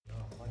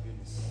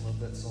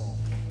that song.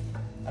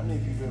 How many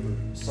of you have ever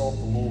sought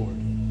the Lord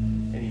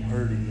and He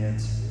heard and He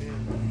answered?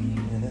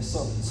 And that's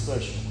something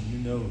special when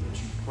you know that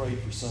you prayed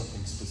for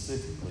something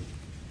specifically.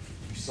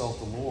 You sought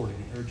the Lord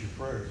and He heard your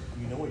prayer.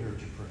 You know He heard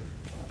your prayer.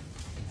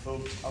 And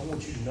folks, I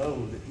want you to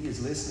know that He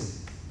is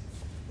listening.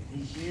 And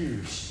He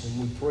hears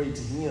when we pray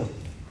to Him.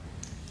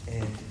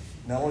 And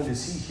not only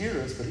does He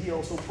hear us, but He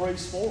also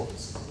prays for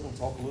us. I'm going to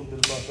talk a little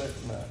bit about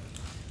that tonight.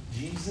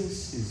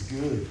 Jesus is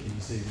good. Can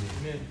you say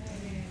amen?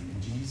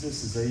 And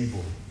Jesus is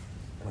able.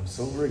 And I'm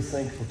so very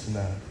thankful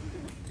tonight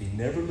that He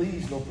never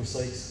leaves nor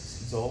forsakes us.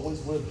 He's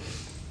always with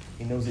us.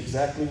 He knows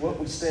exactly what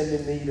we stand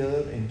in need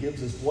of and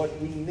gives us what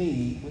we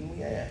need when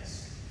we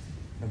ask.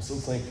 And I'm so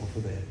thankful for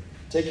that.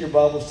 Take your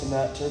Bibles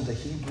tonight, turn to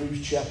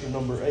Hebrews chapter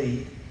number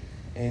 8,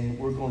 and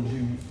we're going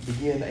to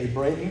begin a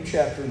brand new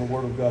chapter in the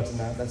Word of God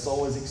tonight. That's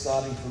always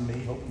exciting for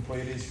me. Hope and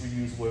pray it is for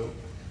you as well.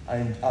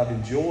 I've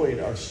enjoyed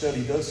our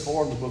study thus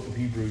far in the book of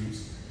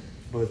Hebrews,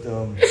 but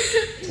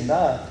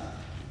tonight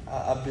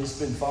I've just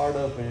been fired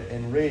up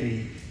and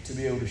ready to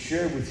be able to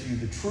share with you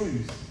the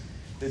truth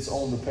that's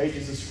on the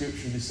pages of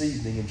Scripture this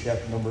evening in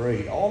chapter number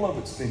 8. All of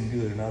it's been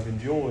good, and I've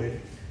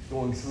enjoyed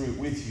going through it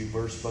with you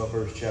verse by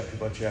verse, chapter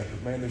by chapter.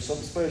 Man, there's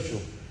something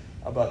special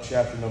about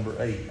chapter number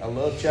 8. I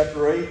love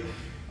chapter 8.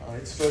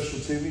 It's special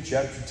to me.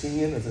 Chapter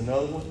 10 is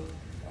another one,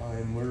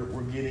 and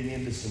we're getting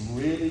into some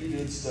really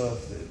good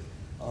stuff that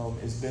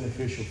is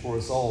beneficial for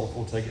us all if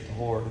we'll take it to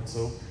heart. And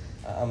so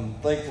I'm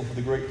thankful for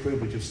the great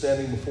privilege of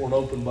standing before an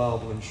open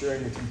Bible and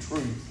sharing with you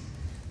truth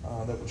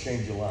that will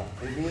change your life.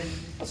 Amen?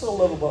 That's what I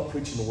love about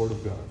preaching the Word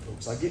of God,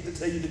 folks. I get to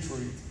tell you the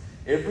truth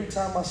every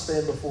time I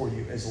stand before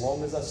you, as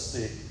long as I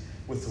stick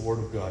with the Word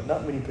of God.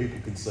 Not many people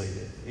can say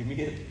that.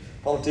 Amen?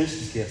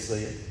 Politicians can't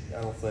say it,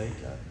 I don't think.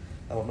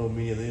 I don't know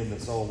many of them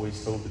that's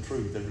always told the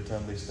truth every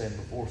time they stand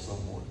before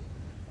someone.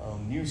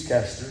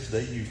 Newscasters,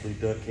 they usually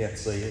can't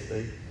say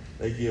it.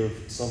 They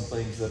give some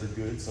things that are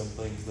good, some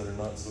things that are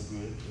not so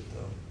good.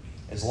 But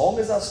as long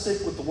as I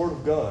stick with the Word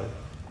of God,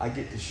 I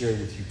get to share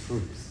with you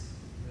truth.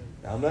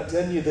 Now, I'm not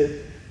telling you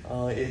that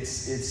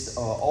it's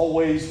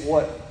always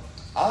what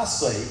I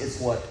say. It's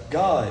what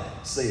God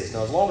says.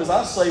 Now, as long as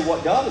I say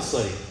what God is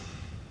saying,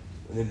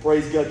 and then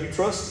praise God, you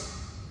trust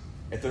Him.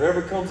 If there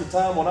ever comes a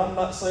time when I'm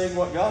not saying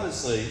what God is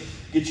saying,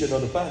 get you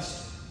another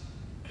pastor.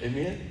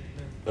 Amen?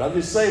 But I'm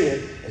just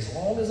saying, as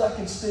long as I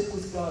can stick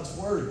with God's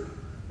Word,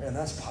 man,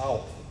 that's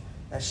powerful.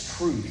 That's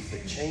truth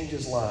that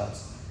changes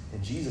lives.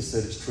 And Jesus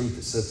said it's truth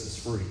that sets us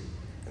free.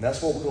 And that's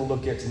what we're going to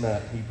look at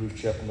tonight, Hebrews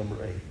chapter number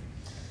 8.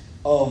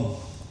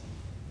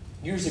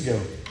 Years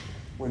ago,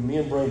 when me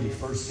and Brady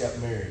first got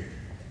married,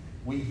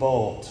 we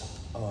bought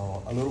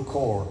a little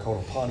car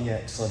called a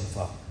Pontiac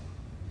Sunfire.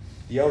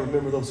 Do y'all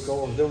remember those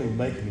cars? They don't even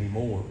make them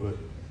anymore, but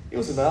it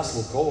was a nice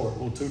little car, a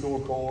little two-door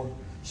car,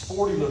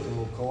 sporty looking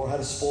little car, had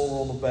a spoiler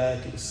on the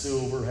back, it was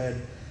silver,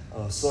 had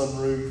a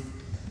sunroof,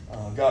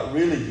 got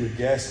really good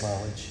gas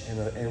mileage, and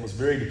it was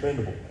very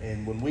dependable.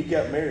 And when we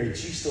got married,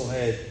 she still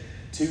had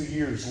 2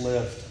 years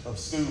left of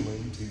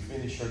schooling to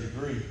finish her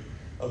degree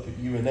up at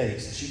UNA.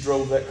 So she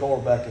drove that car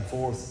back and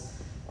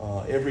forth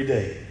every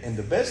day. And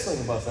the best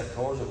thing about that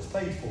car is it was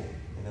paid for,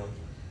 you know.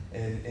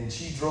 And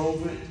she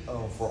drove it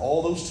for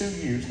all those 2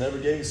 years, never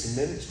gave us a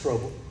minute's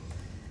trouble.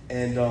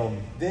 And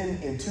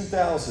then in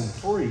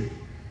 2003,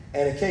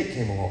 Anna Kate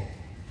came along.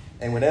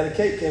 And when Anna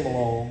Kate came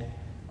along,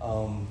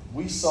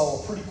 we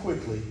saw pretty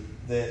quickly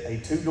that a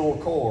two-door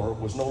car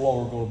was no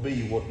longer going to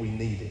be what we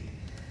needed.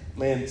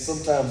 Man,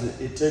 sometimes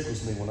it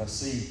tickles me when I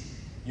see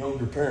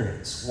younger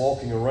parents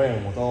walking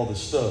around with all this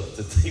stuff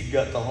that they've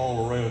got to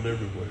haul around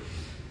everywhere.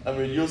 I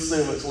mean, you'll see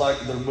them, it's like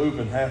they're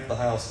moving half the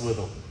house with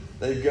them.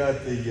 They've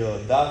got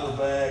the diaper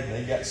bag,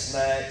 they got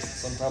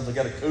snacks, sometimes they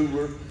got a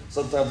cooler,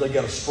 sometimes they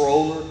got a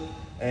stroller,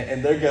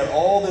 and they've got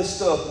all this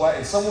stuff,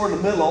 and somewhere in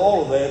the middle of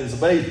all of that is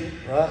a baby,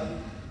 right?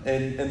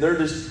 And they're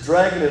just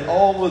dragging it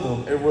all with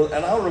them.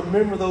 And I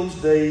remember those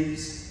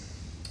days,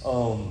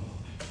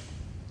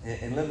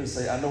 and let me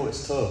say, I know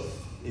it's tough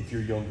if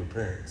you're younger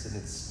parents,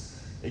 and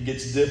it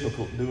gets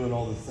difficult doing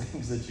all the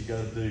things that you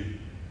got to do,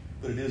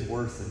 but it is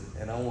worth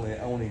it. And I want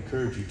to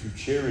encourage you to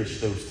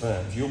cherish those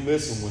times. You'll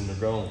miss them when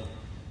they're gone.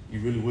 You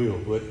really will.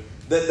 But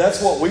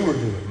that's what we were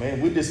doing, man.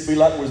 We'd just be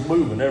like we was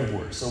moving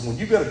everywhere. So when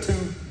you got a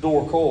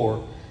two-door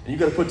car and you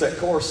got to put that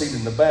car seat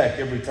in the back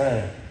every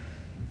time,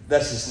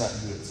 that's just not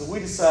good. So we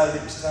decided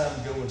it was time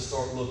to go and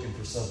start looking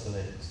for something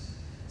else.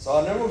 So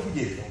I'll never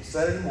forget, on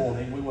Saturday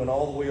morning, we went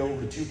all the way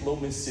over to Tupelo,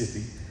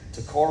 Mississippi,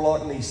 to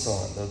Carlock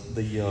Nissan,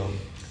 the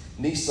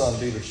Nissan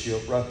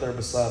dealership right there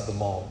beside the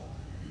mall.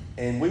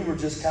 And we were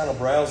just kind of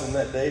browsing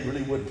that day,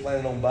 really wasn't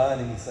planning on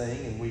buying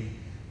anything. And we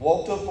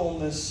walked up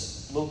on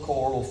this little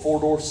car, a little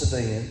four-door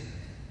sedan,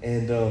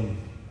 and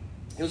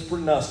it was a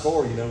pretty nice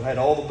car, you know, had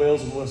all the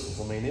bells and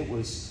whistles. I mean, it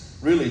was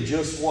really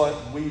just what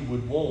we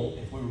would want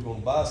if we were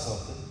going to buy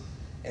something.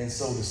 And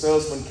so the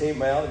salesman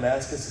came out and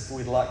asked us if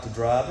we'd like to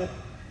drive it.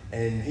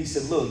 And he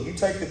said, look, you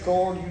take the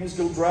car, you just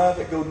go drive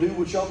it, go do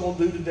what y'all going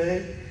to do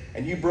today,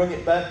 and you bring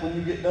it back when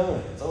you get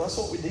done. So that's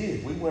what we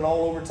did. We went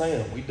all over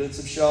town. We did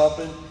some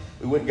shopping.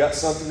 We went and got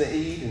something to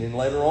eat, and then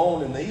later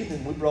on in the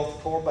evening, we brought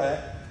the car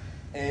back.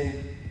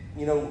 And,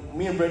 you know,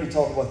 me and Brandy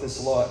talk about this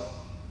a lot.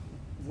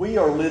 We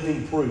are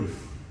living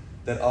proof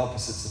that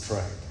opposites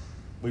attract.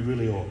 We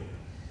really are.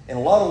 In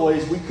a lot of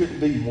ways, we couldn't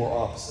be more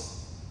opposite.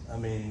 I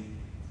mean,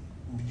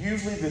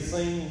 usually the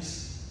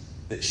things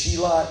that she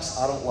likes,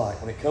 I don't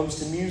like. When it comes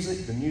to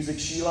music, the music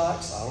she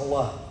likes, I don't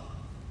like.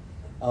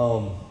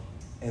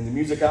 And the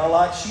music I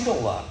like, she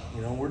don't like.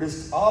 You know, we're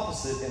just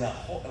opposite in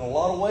a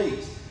lot of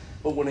ways.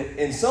 But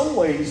in some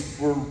ways,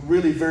 we're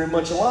really very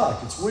much alike.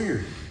 It's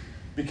weird.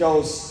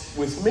 Because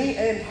with me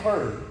and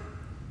her,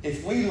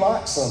 if we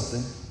like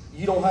something,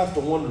 you don't have to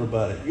wonder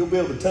about it. You'll be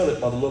able to tell it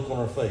by the look on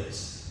her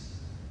face.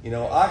 You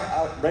know,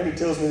 Randy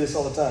tells me this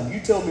all the time. You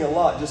tell me a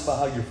lot just by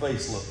how your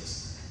face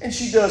looks. And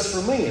she does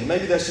for me. And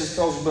maybe that's just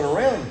because we've been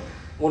around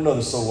one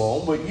another so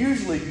long. But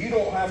usually you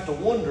don't have to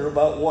wonder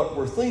about what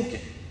we're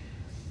thinking.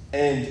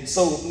 And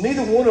so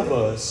neither one of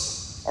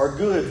us are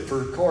good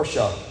for car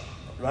shopping,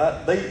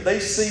 right? They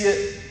see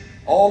it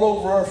all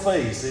over our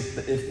face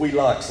if we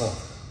like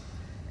something.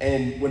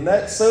 And when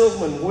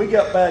we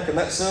got back and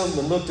that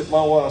salesman looked at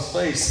my wife's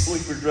face, we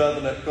were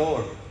driving that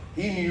car,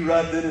 he knew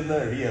right then and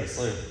there he had a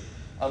sale.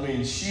 I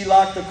mean, she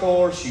liked the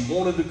car, she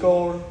wanted the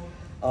car,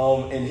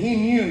 and he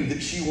knew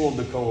that she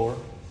wanted the car.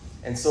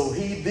 And so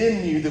he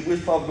then knew that we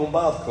was probably going to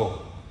buy the car.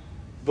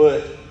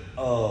 But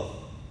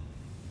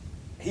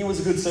he was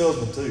a good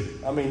salesman too.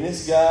 I mean,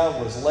 this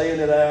guy was laying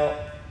it out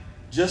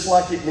just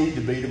like it needed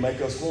to be to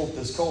make us want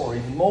this car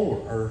even more,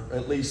 or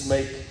at least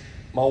make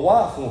my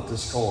wife want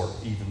this car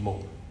even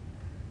more.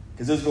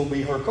 Because it was going to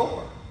be her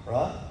car,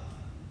 right?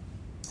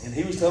 And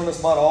he was telling us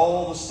about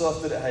all the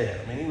stuff that it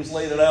had. I mean, he was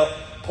laying it out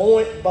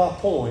point by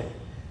point,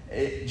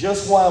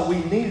 just why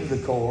we needed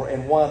the car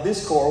and why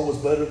this car was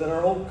better than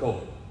our old car.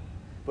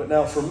 But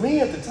now for me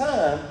at the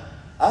time,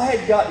 I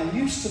had gotten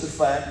used to the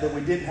fact that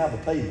we didn't have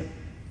a payment.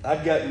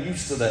 I'd gotten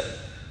used to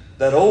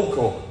that old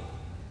car.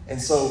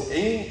 And so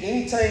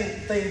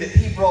anything that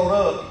he brought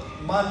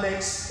up, my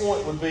next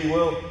point would be,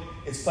 well,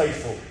 it's paid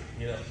for,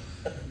 you know.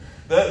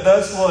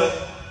 That's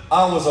what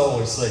I was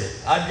always saying.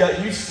 I'd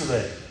got used to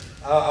that.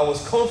 I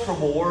was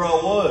comfortable where I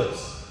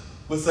was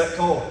with that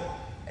car.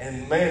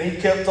 And man, he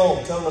kept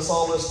on telling us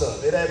all this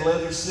stuff. It had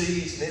leather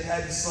seats, and it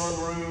had the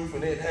sunroof,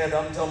 and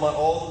I'm talking about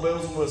all the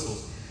bells and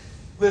whistles.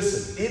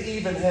 Listen, it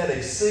even had a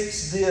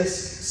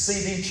 6-disc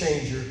CD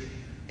changer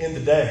in the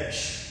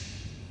dash.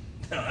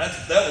 Now,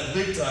 that was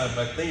big time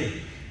back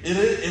then.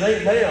 It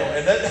ain't now.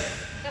 And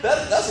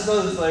that's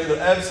another thing that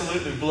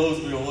absolutely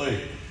blows me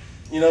away.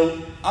 You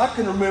know, I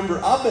can remember,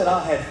 I bet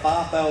I had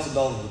 $5,000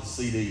 worth of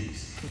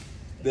CDs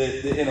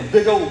that in a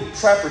big old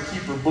Trapper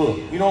Keeper book.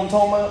 You know what I'm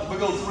talking about? The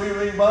big old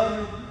 3-ring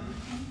binder.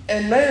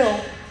 And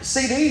now,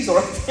 CDs are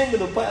a thing of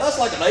the past. That's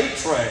like an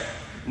 8-track.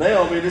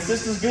 Now, I mean, it's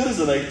just as good as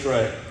an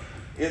 8-track.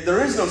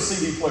 There is no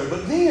CD player.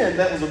 But then,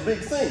 that was a big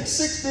thing.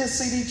 6-disc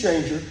CD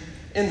changer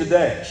in the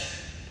dash.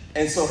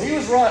 And so he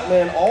was right,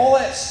 man. All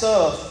that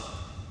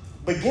stuff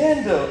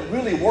began to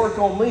really work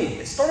on me.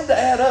 It started to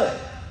add up.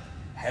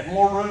 Had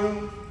more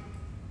room.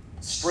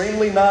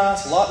 Extremely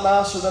nice. A lot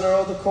nicer than our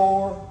other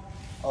car.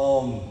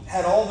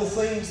 Had all the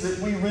things that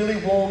we really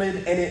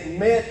wanted. And it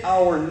met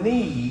our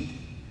need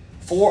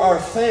for our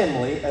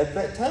family at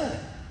that time.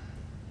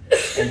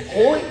 And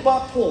point by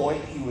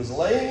point, he was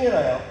laying it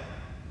out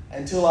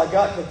until I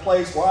got to the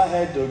place where I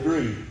had to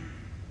agree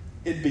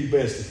it'd be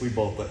best if we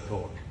bought that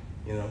car.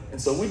 You know,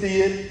 and so we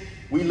did.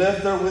 We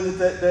left there with it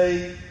that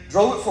day.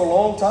 Drove it for a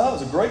long time. It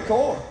was a great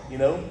car, you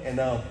know, and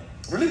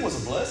really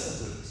was a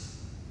blessing to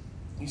us.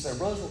 You say,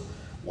 brother,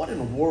 what in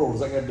the world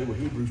does that got to do with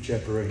Hebrews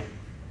chapter 8?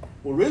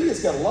 Well, really,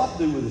 it's got a lot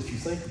to do with it if you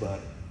think about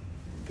it.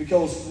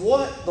 Because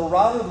what the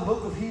writer of the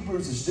book of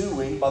Hebrews is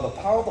doing by the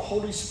power of the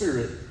Holy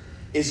Spirit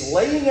is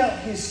laying out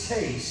his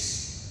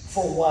case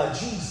for why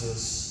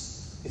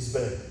Jesus is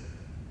better.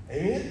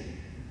 Amen?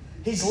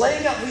 He's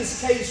laying out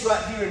his case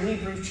right here in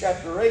Hebrews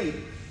chapter 8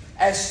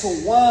 as to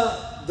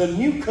why the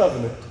new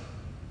covenant,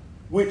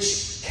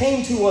 which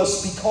came to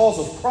us because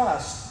of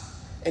Christ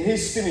and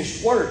his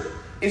finished work,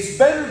 is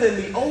better than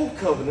the old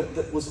covenant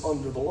that was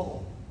under the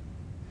law.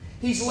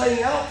 He's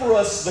laying out for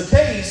us the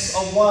case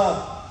of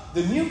why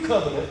the new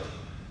covenant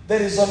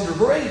that is under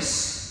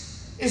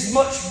grace is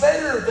much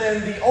better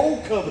than the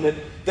old covenant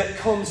that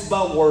comes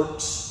by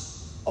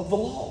works of the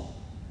law.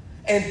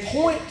 And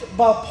point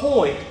by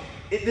point,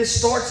 it just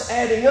starts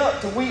adding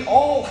up till we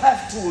all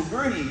have to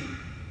agree,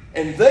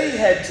 and they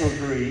had to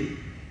agree,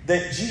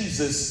 that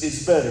Jesus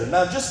is better.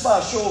 Now, just by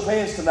a show of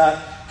hands tonight,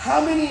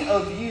 how many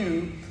of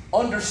you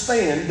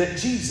understand that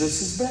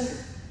Jesus is better?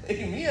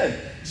 Amen.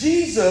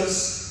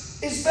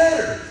 Jesus is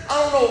better.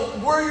 I don't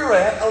know where you're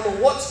at. I don't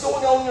know what's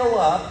going on in your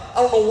life.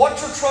 I don't know what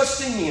you're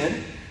trusting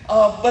in.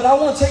 But I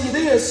want to tell you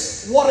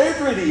this.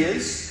 Whatever it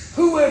is,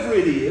 whoever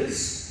it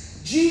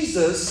is,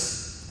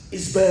 Jesus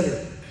is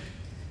better.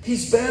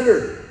 He's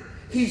better.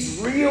 He's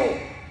real.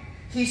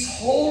 He's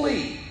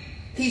holy.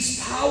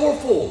 He's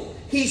powerful.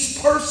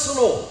 He's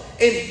personal.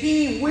 And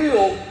He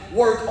will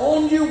work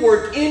on you,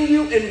 work in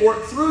you, and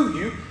work through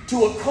you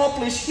to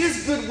accomplish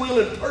His good will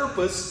and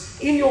purpose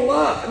in your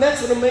life. And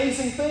that's an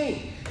amazing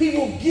thing. He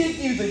will give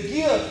you the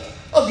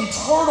gift of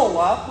eternal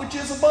life, which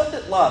is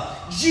abundant life.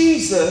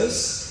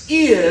 Jesus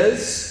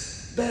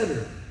is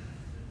better.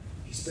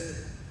 He's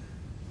better.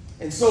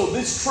 And so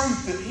this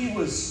truth that he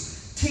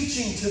was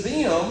teaching to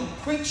them,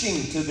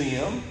 preaching to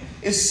them,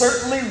 is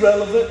certainly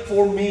relevant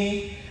for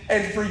me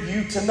and for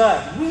you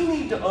tonight. We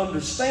need to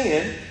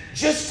understand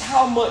just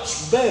how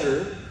much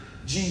better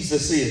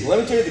Jesus is. Let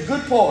me tell you the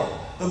good part.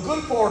 The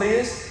good part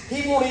is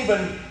he won't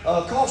even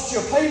cost you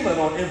a payment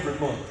on every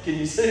month. Can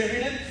you say it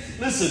again?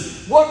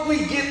 Listen, what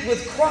we get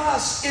with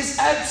Christ is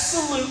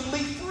absolutely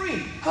free.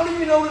 How do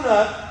you know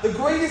tonight the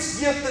greatest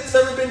gift that's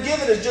ever been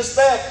given is just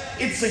that?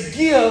 It's a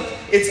gift.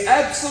 It's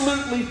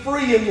absolutely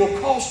free and will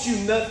cost you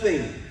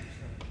nothing.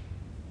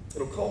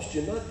 It'll cost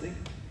you nothing.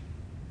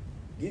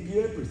 Give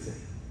you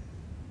everything.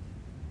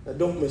 Now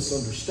don't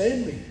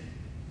misunderstand me.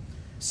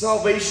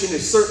 Salvation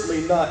is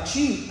certainly not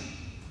cheap,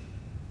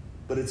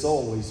 but it's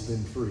always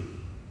been free.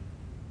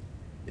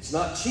 It's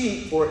not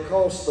cheap, for it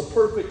cost the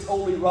perfect,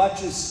 holy,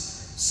 righteous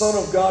Son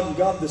of God and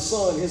God the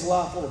Son his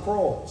life on the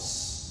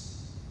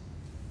cross.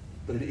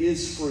 But it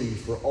is free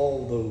for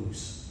all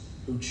those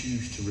who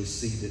choose to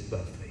receive it by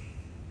faith.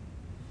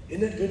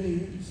 Isn't that good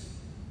news?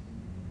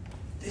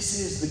 This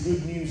is the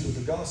good news of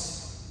the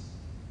gospel.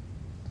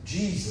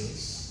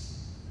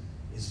 Jesus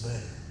is better.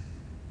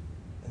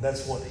 And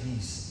that's what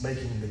he's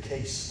making the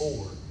case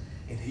for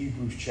in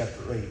Hebrews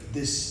chapter 8.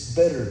 This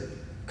better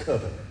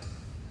covenant.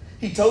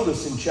 He told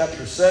us in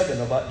chapter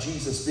 7 about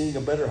Jesus being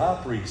a better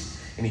high priest.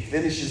 And he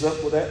finishes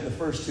up with that in the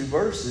first 2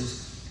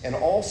 verses and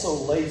also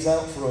lays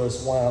out for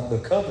us why the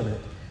covenant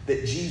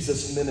that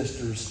Jesus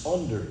ministers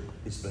under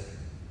is better.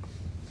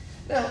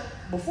 Now,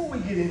 before we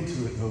get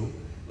into it though,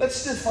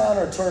 let's define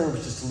our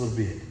terms just a little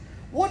bit.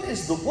 What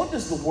does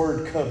the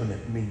word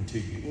covenant mean to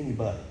you?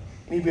 Anybody?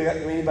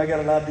 Anybody got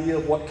an idea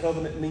of what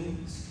covenant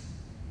means?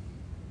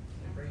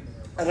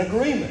 An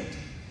agreement.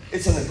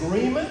 It's an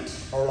agreement,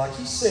 or like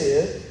he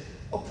said,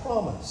 a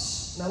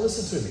promise. Now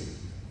listen to me.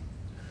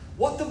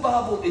 What the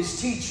Bible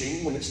is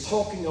teaching when it's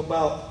talking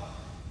about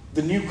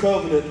the new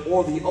covenant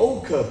or the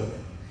old covenant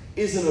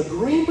is an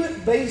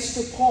agreement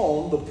based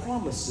upon the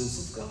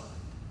promises of God.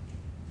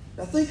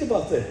 Now think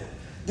about that.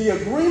 The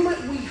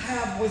agreement we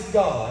have with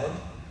God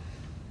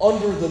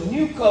under the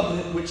new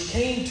covenant, which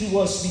came to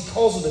us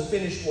because of the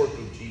finished work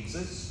of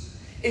Jesus,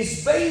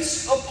 is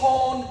based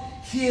upon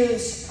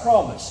his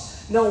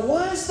promise. Now,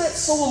 why is that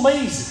so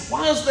amazing?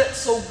 Why is that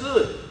so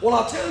good? Well,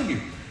 I'll tell you.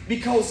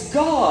 Because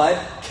God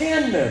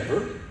can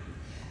never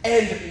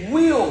and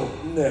will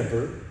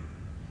never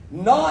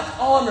not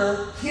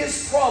honor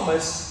his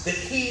promise that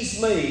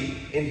he's made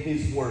in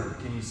his word.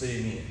 Can you say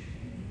amen?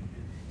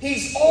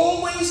 He's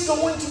always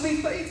going to be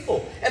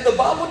faithful. And the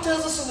Bible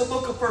tells us in the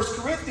book of 1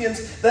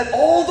 Corinthians that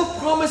all the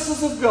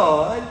promises of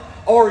God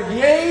are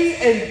yea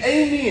and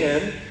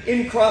amen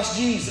in Christ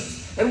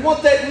Jesus. And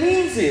what that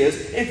means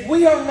is, if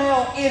we are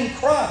now in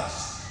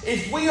Christ,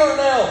 if we are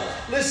now,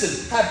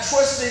 listen, have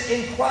trusted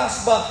in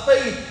Christ by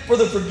faith for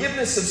the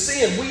forgiveness of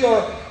sin, we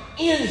are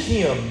in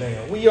him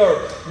now. We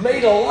are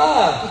made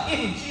alive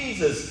in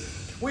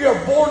Jesus. We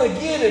are born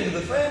again into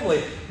the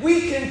family.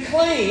 We can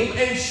claim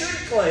and should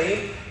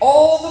claim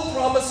all the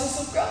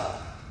promises of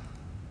God.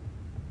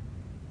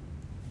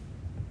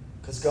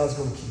 Because God's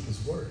going to keep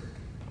his word.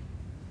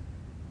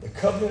 The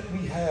covenant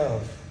we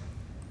have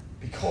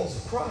because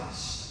of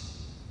Christ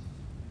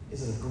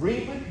is an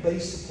agreement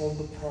based upon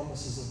the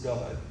promises of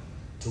God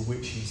to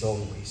which he's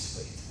always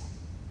faithful.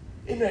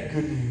 Isn't that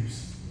good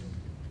news?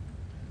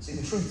 See,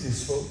 the truth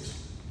is,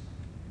 folks,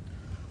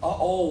 I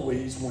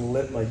always want to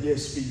let my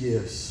yes be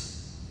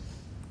yes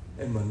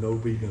and my no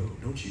be no,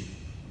 don't you?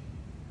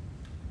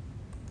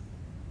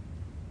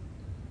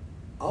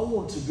 I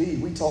want to be,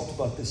 we talked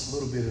about this a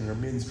little bit in our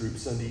men's group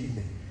Sunday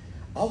evening.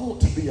 I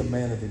want to be a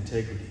man of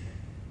integrity.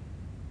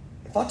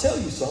 If I tell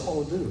you something, I'm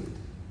going to do it.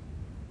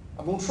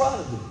 I'm going to try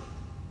to do it.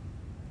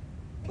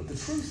 But the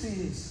truth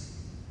is,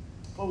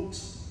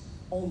 folks,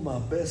 on my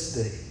best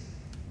day,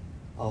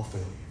 I'll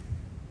fail you.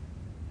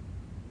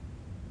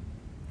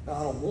 Now,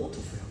 I don't want to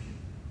fail you.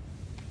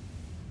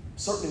 I'm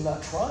certainly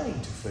not trying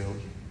to fail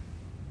you.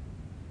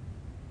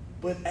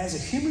 But as a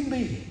human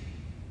being,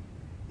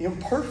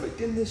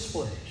 imperfect in this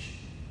flesh,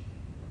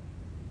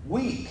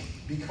 weak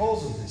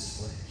because of this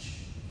flesh,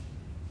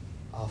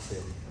 I'll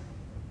fail you.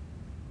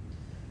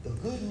 The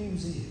good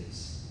news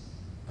is,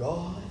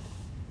 God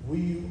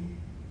will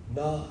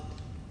not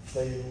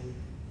fail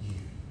you.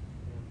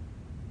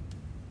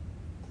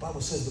 The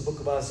Bible says in the book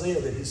of Isaiah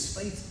that his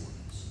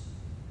faithfulness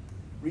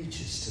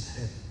reaches to the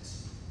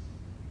heavens.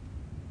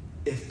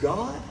 If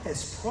God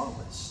has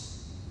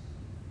promised,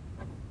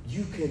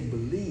 you can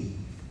believe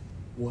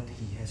what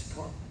he has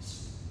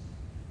promised.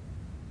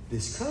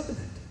 This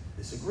covenant,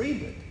 this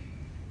agreement,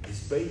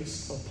 is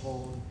based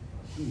upon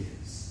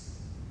his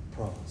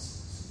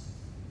promises.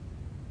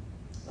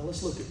 Now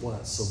let's look at why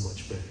it's so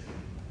much better.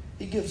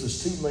 He gives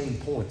us 2 main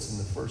points in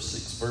the first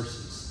 6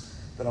 verses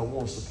that I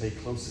want us to pay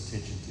close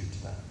attention to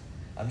tonight.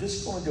 I'm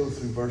just going to go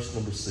through verse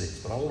number 6,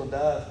 but I want to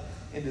dive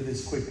into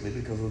this quickly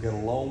because we've got a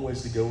long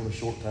ways to go and a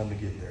short time to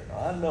get there.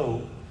 Now, I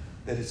know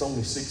that it's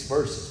only 6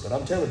 verses, but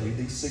I'm telling you,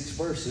 these 6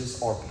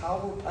 verses are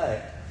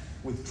power-packed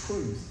with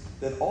truth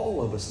that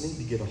all of us need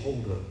to get a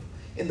hold of.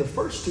 In the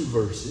first 2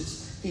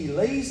 verses, he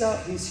lays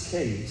out his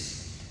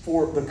case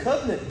for the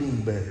covenant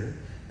being better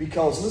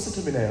because,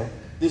 listen to me now,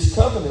 this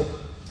covenant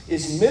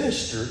is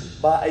ministered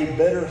by a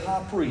better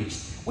high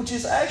priest, which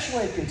is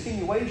actually a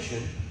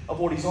continuation of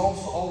what he's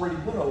also already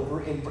went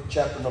over in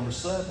chapter number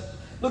 7.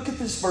 Look at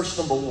this verse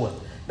number 1.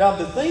 Now,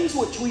 the things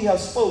which we have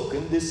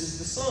spoken, this is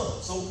the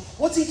Son. So,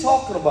 what's he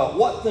talking about?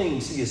 What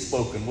things he has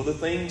spoken? Well, the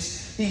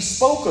things he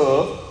spoke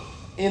of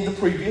in the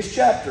previous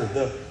chapter.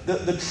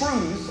 The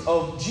truth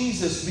of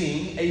Jesus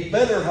being a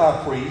better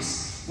high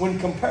priest when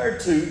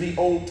compared to the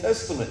Old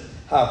Testament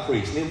high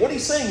priest. And what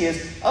he's saying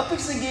is, I'm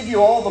fixing to give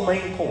you all the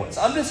main points.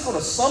 I'm just going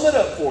to sum it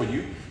up for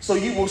you so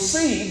you will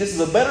see this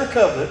is a better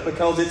covenant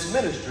because it's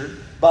ministered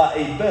by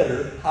a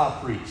better high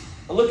priest.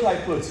 Now look how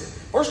he puts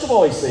it. First of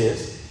all, he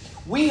says,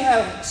 we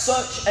have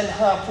such an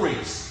high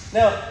priest.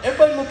 Now,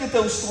 everybody look at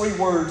those 3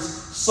 words,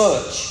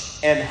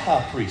 such and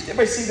high priest.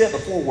 Everybody see that, the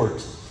 4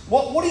 words.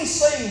 What he's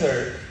saying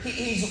there,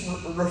 he's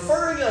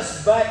referring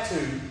us back to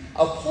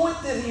a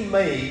point that he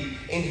made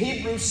in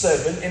Hebrews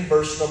 7 in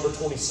verse number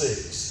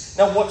 26.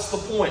 Now, what's the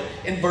point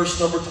in verse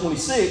number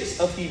 26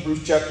 of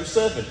Hebrews chapter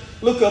 7?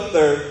 Look up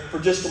there for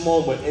just a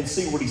moment and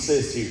see what he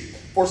says here.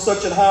 For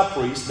such a high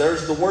priest,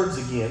 there's the words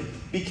again,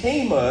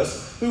 became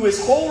us, who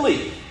is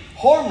holy,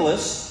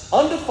 harmless,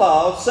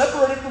 undefiled,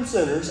 separated from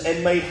sinners,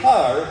 and made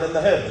higher than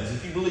the heavens.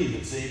 If you believe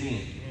it, say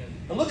amen.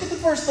 Now look at the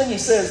first thing he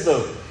says,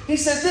 though. He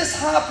said this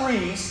high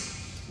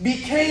priest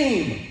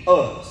became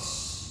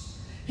us.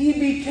 He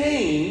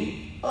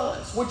became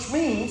us, which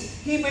means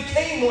he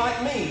became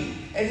like me,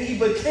 and he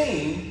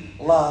became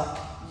like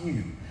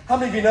you. How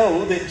many of you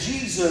know that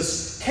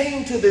Jesus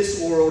came to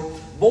this world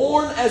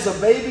born as a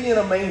baby in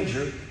a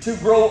manger to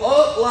grow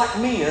up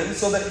like men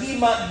so that he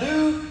might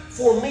do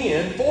for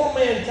men, for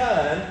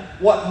mankind,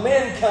 what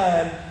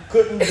mankind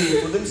couldn't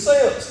do for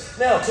themselves?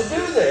 Now, to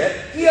do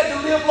that, he had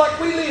to live like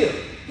we live.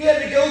 He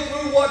had to go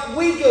through what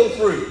we go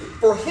through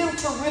for him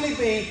to really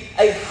be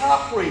a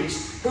high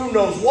priest who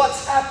knows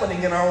what's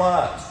happening in our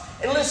lives.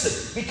 And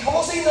listen,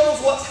 because he knows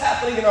what's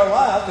happening in our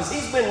lives, because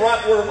he's been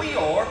right where we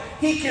are,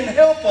 he can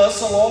help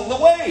us along the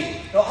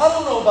way. Now, I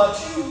don't know about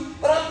you,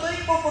 but I'm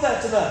thankful for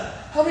that tonight.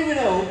 How many of you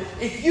know,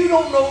 if you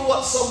don't know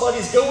what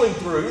somebody's going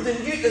through, then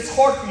it's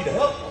hard for you to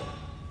help them.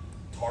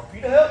 It's hard for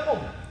you to help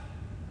them.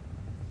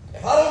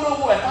 If I don't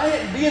know if I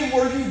hadn't been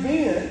where you've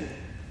been,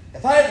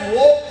 if I hadn't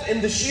walked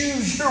in the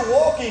shoes you're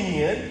walking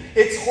in,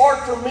 it's hard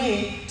for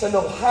me to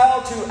know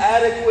how to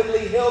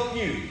adequately help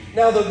you.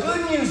 Now, the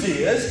good news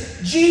is,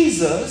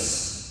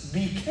 Jesus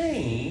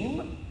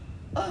became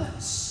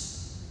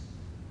us.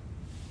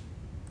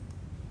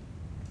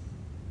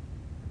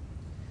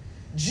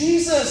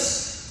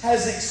 Jesus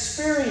has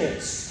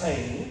experienced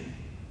pain.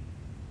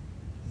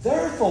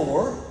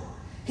 Therefore,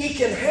 he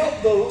can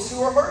help those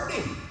who are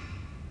hurting.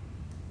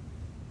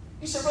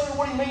 You said, brother,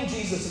 what do you mean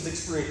Jesus has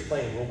experienced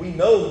pain? Well, we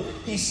know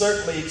he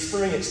certainly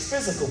experienced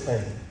physical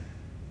pain.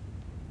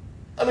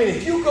 I mean,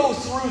 if you go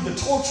through the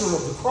torture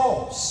of the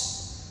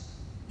cross,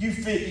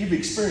 you've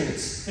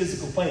experienced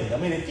physical pain. I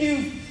mean, if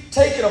you've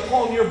taken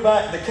upon your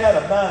back the cat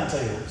of 9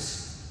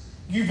 tails,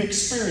 you've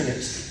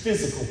experienced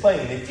physical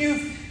pain. If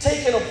you've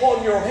taken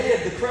upon your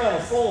head the crown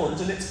of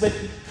thorns and it's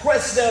been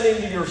pressed down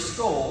into your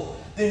skull,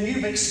 then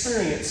you've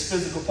experienced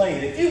physical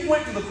pain. If you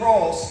went to the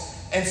cross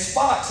and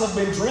spikes have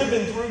been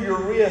driven through your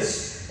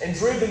wrists and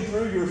driven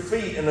through your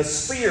feet and a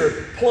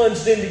spear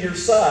plunged into your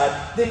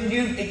side, then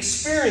you've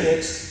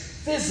experienced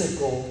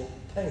physical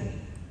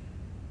pain.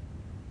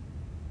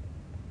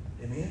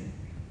 Amen?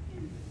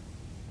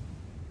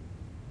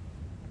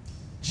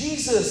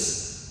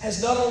 Jesus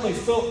has not only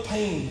felt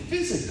pain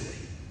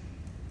physically,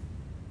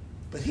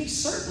 but he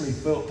certainly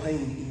felt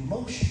pain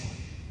emotionally.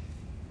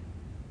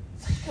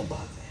 Think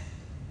about that.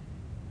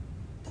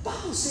 The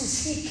Bible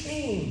says he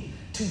came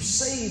to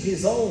save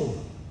his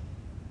own,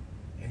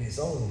 and his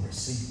own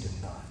received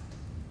him not.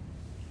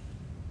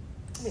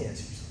 Let me ask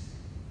you something.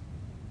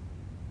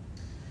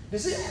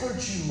 Does it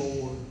hurt you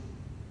more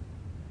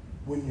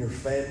when your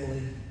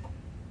family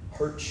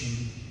hurts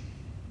you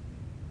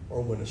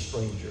or when a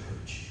stranger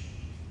hurts you?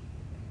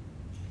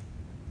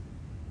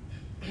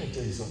 Let me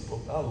tell you something,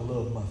 folks. I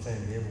love my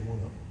family, every one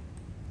of them.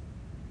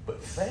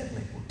 But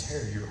family will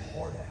tear your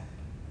heart out.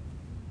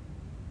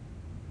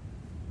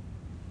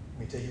 Let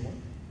me tell you what.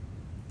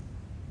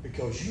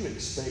 Because you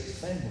expect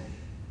family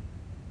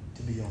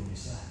to be on your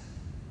side.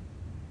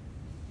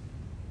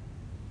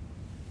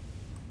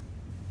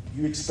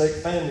 You expect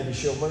family to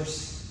show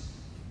mercy.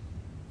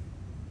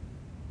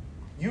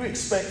 You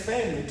expect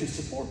family to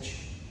support you,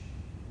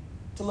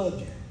 to love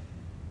you,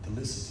 to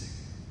listen to you,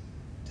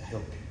 to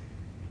help you.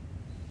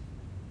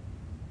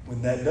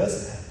 When that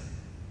doesn't happen,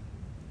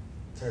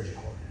 it tears your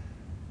heart out.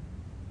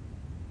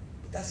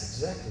 But that's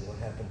exactly what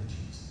happened to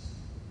Jesus.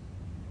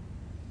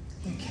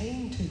 He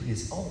came to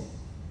his own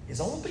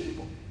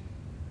people,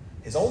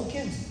 his own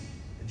kinsmen,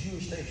 the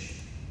Jewish nation.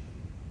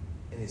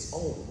 and his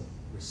own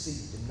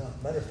received him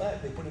not. Matter of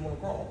fact, they put him on a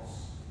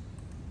cross.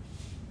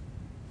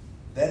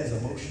 That is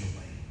emotional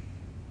pain.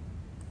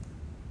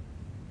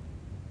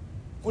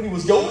 When he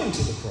was going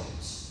to the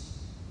cross,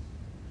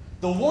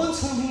 the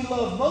ones whom he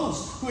loved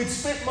most, who had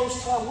spent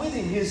most time with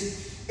him,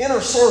 his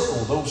inner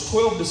circle, those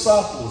 12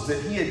 disciples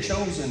that he had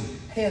chosen,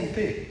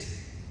 handpicked,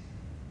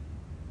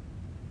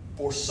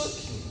 forsook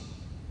him,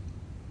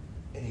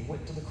 and he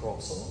went to the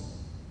cross alone.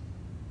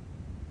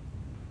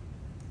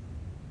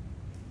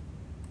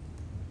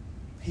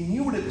 He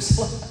knew what it was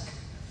like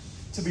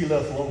to be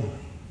left lonely,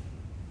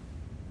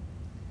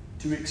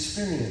 to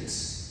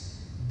experience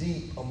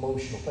deep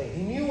emotional pain.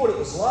 He knew what it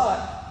was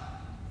like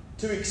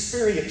to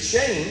experience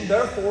shame,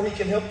 therefore he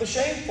can help the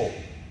shameful.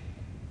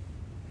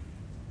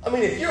 I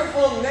mean, if you're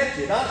hung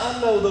naked, I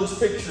know those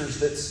pictures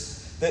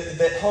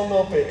that hung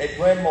up at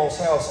Grandma's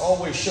house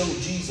always showed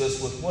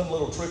Jesus with one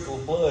little trickle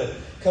of blood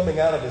coming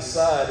out of his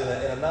side and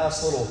a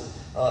nice little,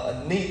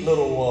 a neat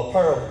little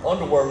pair of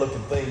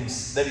underwear-looking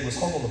things that he was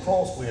hung on the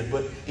cross with.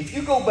 But if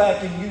you go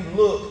back and you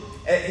look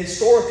at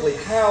historically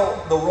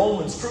how the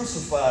Romans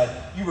crucified,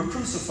 you were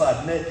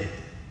crucified naked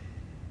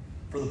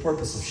for the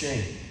purpose of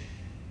shame.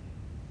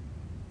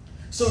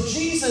 So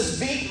Jesus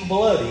beaten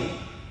bloody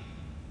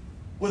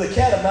with a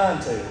cat of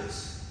nine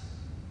tails.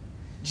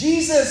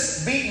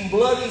 Jesus beaten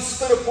bloody,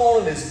 spit upon,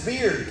 and his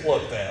beard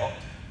plucked out.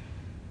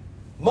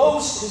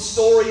 Most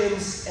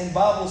historians and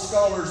Bible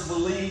scholars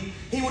believe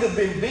he would have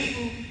been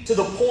beaten to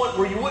the point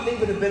where you wouldn't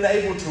even have been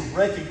able to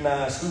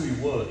recognize who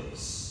he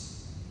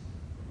was.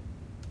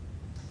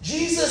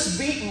 Jesus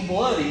beaten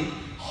bloody,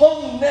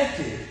 hung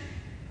naked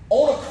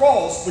on a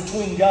cross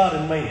between God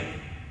and man.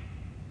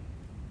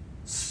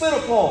 Spit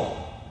upon,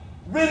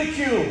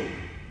 ridiculed.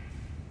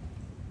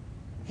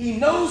 He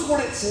knows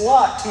what it's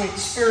like to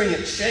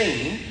experience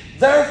shame,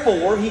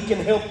 therefore he can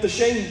help the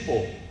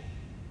shameful.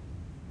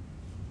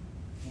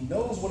 He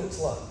knows what it's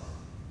like,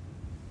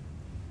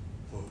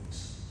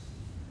 folks,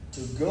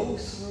 to go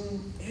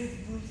through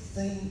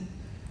everything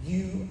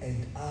you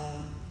and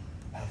I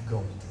have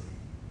gone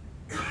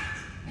through.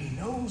 He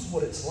knows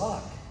what it's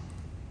like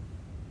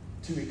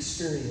to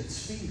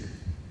experience fear.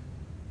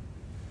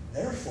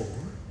 Therefore,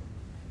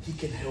 he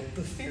can help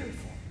the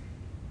fearful.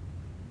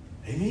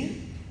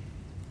 Amen?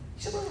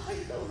 You say, well, how do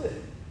you know that?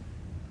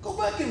 Go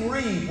back and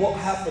read what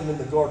happened in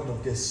the Garden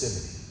of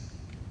Gethsemane.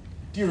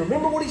 Do you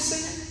remember what he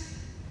said?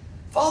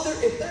 Father,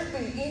 if there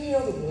be any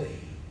other way,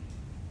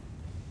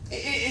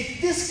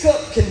 if this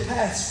cup can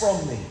pass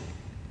from me,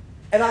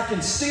 and I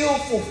can still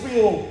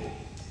fulfill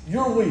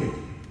your will,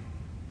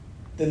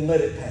 then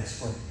let it pass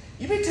from me.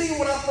 You may tell you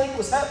what I think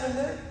was happening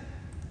there?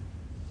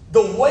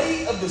 The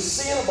weight of the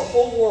sin of the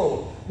whole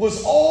world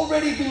was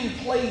already being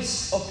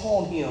placed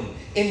upon him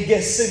in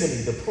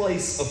Gethsemane, the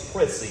place of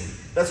pressing.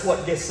 That's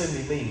what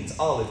Gethsemane means,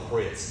 olive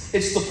press.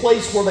 It's the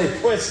place where they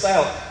pressed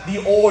out the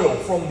oil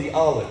from the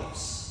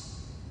olives.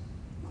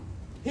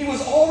 He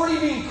was already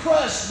being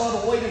crushed by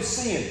the weight of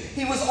sin.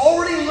 He was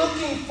already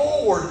looking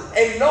forward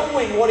and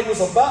knowing what he was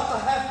about to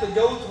have to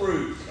go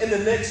through on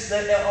the next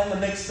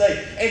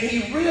day. And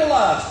he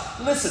realized,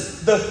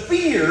 listen, the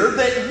fear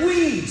that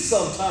we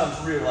sometimes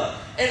realize.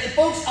 And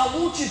folks, I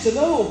want you to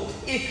know,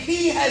 if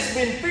he has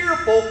been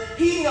fearful,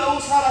 he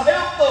knows how to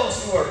help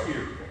those who are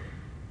fearful.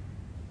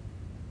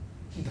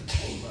 He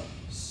became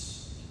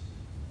us.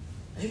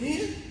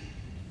 Amen?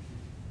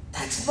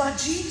 That's my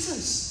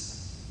Jesus.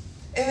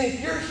 And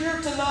if you're here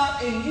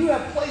tonight and you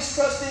have placed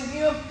trust in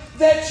him,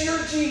 that's your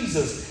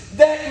Jesus.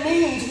 That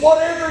means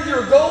whatever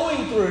you're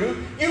going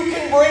through, you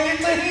can bring it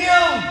to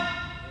him.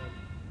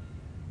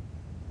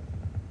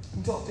 You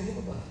can talk to him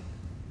about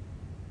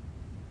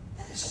it.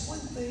 That is one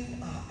thing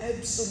I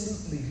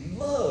absolutely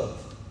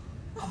love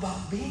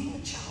about being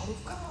a child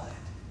of God.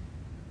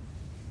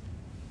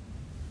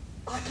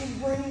 I can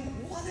bring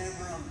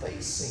whatever I'm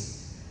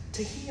facing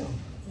to him.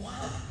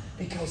 Why?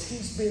 Because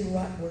he's been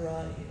right where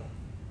I am.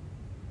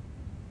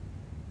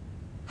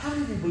 How do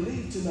you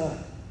believe tonight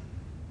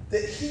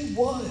that he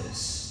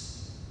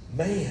was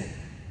man?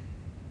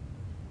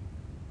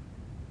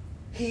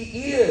 He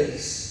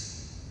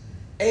is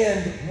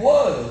and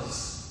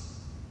was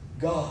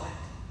God.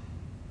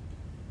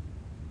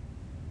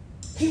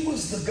 He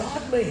was the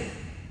God-man.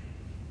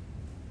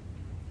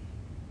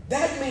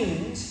 That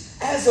means,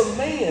 as a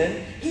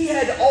man, he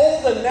had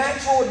all the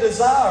natural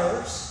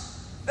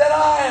desires that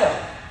I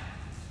have.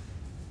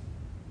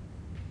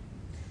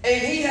 And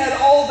he had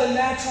all the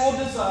natural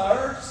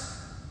desires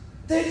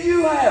that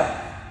you have.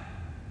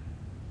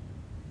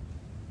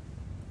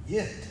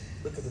 Yet,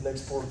 look at the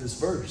next part of this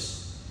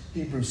verse.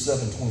 Hebrews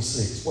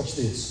 7:26. Watch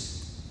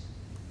this.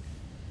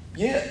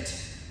 Yet,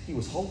 he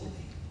was holy.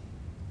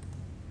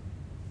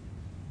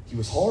 He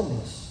was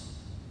harmless.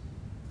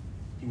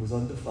 He was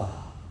undefiled.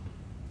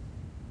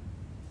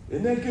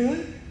 Isn't that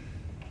good?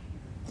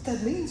 What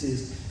that means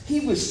is, he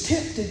was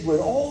tempted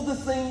with all the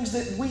things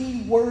that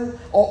we were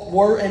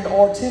and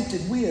are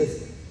tempted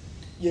with,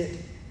 yet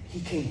he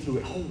came through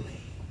it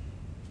holy,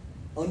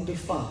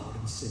 undefiled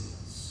and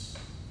sinless.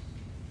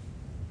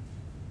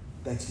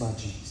 That's my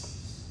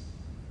Jesus.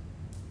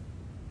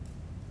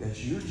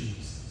 That's your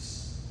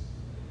Jesus.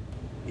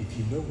 If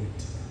you know Him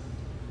tonight.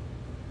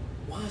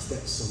 Why is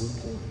that so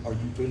important?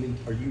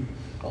 Are you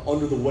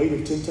under the weight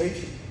of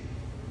temptation?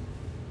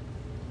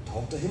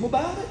 Talk to Him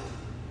about it.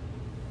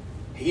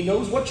 He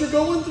knows what you're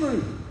going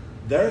through.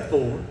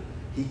 Therefore,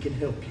 He can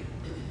help you.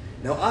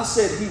 Now, I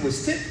said He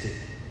was tempted,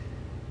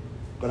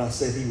 but I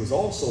said He was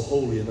also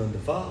holy and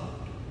undefiled.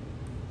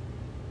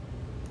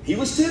 He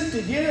was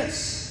tempted,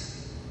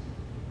 yes,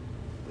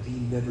 but He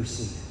never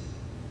sinned.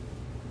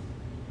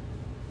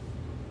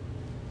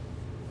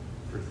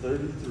 For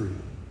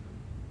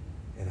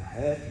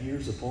 33.5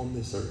 years upon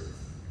this earth,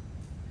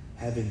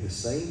 having the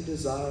same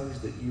desires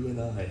that you and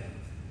I have,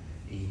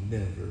 He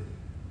never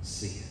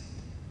sinned.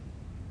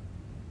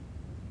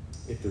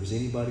 If there's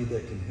anybody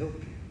that can help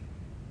you,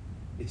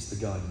 it's the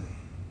God-man.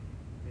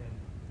 Yeah.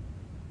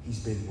 He's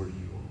been where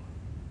you are.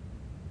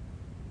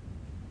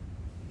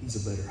 He's a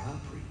better high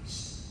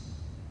priest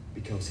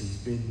because He's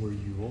been where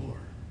you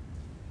are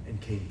and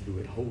came through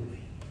it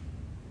holy,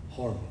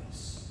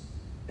 harmless,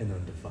 and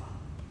undefiled.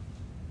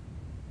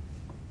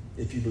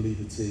 If you believe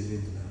it, say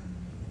amen tonight.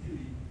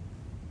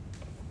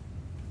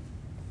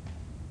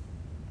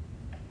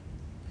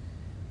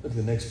 Look at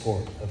the next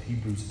part of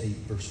Hebrews 8,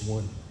 verse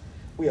 1.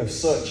 We have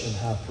such an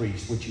high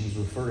priest, which he was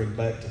referring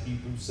back to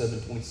Hebrews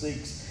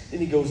 7:26. Then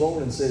he goes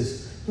on and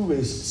says, who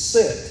is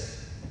set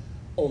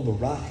on the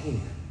right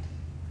hand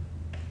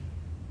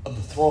of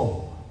the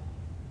throne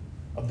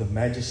of the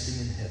majesty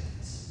in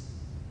heavens.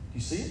 Do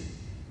you see it?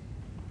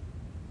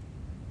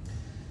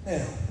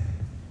 Now,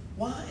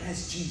 why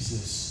has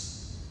Jesus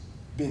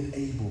been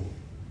able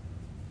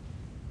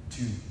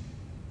to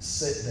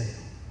sit down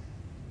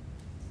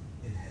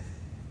in heaven?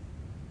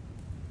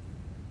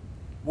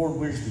 Warren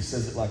Wiersbe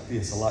says it like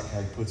this. I like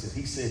how he puts it.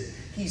 He said,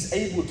 He's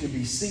able to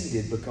be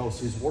seated because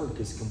His work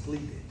is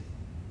completed.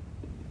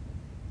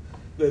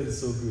 That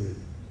is so good.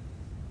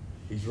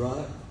 He's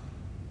right.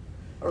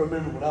 I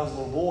remember when I was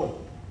a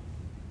little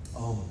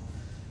boy,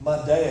 my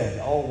dad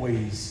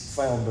always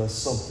found us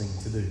something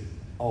to do.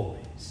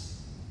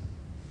 Always.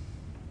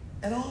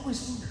 And I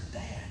always wondered,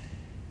 Dad,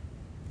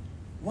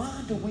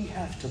 why do we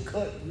have to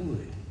cut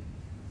wood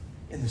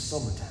in the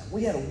summertime?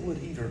 We had a wood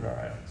heater in our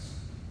house.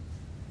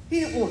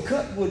 He didn't want to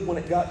cut wood when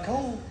it got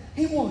cold.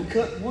 He wanted to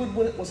cut wood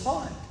when it was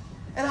hot.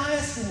 And I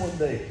asked him one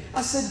day,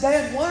 I said,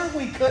 Dad, why are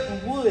we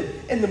cutting wood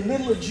in the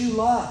middle of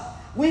July?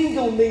 We ain't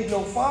going to need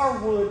no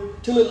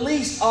firewood till at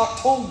least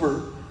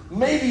October,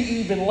 maybe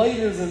even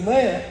later than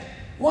that.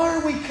 Why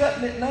are we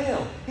cutting it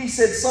now? He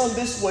said, son,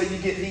 this way you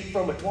get heat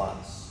from it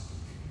twice.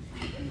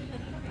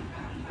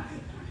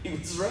 He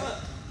was right.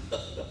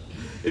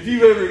 If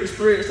you've ever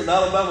experienced an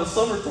Alabama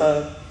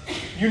summertime,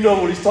 you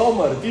know what he's talking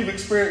about. If you've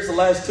experienced the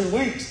last 2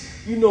 weeks,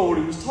 you know what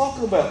he was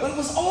talking about. But it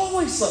was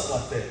always something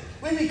like that.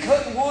 We'd be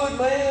cutting wood,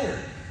 man, or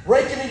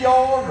raking the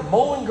yard, or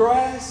mowing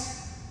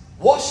grass,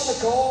 washing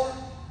the car.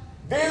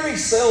 Very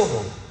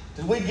seldom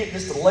did we get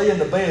just to lay in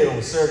the bed on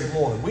a Saturday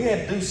morning. We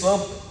had to do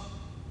something.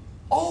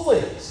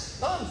 Always.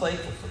 I'm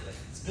thankful for that.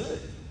 It's good.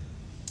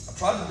 I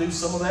tried to do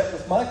some of that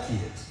with my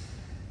kids.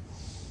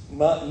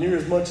 Not near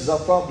as much as I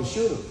probably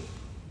should have.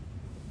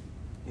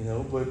 You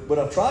know, but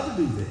I've tried to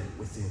do that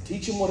with them.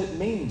 Teach them what it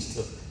means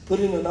to put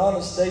in an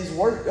honest day's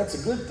work. That's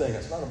a good thing.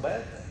 That's not a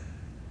bad thing.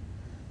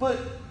 But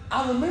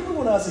I remember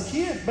when I was a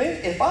kid,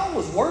 man, if Dad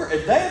was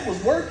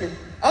working,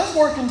 I was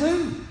working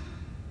too.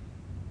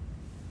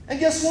 And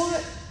guess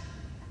what?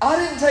 I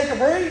didn't take a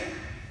break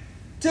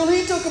till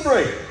he took a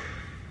break.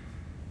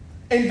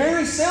 And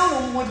very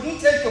seldom would he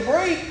take a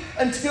break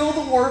until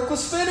the work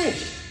was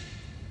finished.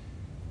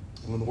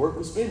 And when the work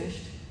was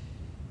finished,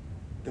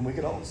 then we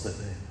could all sit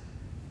down.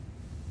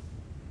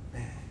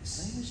 Now, the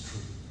same is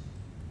true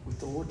with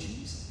the Lord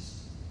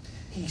Jesus.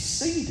 He's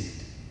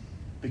seated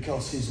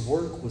because His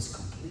work was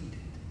completed.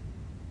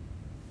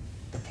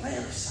 The plan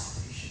of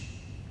salvation,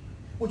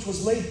 which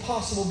was made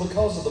possible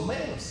because of the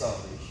man of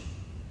salvation,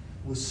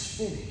 was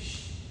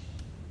finished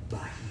by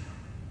Him.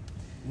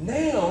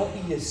 Now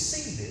He is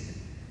seated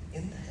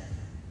in the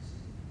heavens.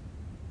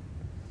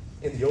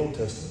 In the Old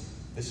Testament,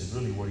 this is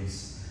really what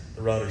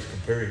the writer's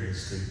comparing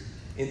this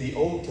to. In the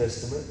Old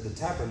Testament, the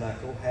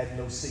tabernacle had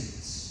no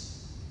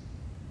seats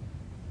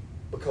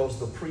because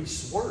the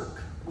priest's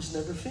work was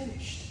never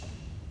finished.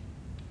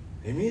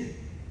 Amen?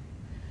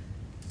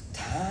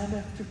 Time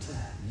after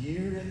time,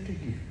 year after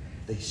year,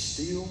 they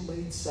still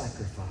made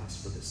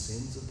sacrifice for the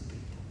sins of the people.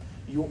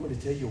 You want me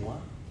to tell you why?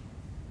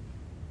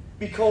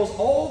 Because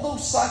all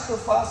those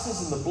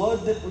sacrifices and the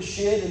blood that was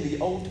shed in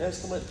the Old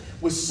Testament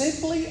was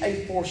simply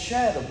a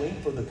foreshadowing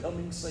for the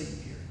coming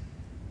Savior.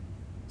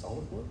 That's all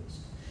it was.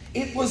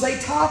 It was a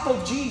type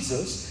of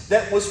Jesus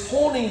that was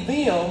pointing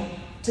them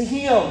to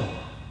Him.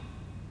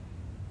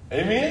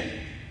 Amen?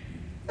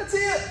 That's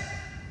it.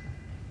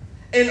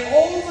 And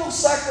all those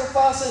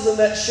sacrifices and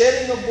that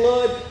shedding of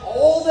blood,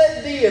 all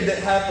that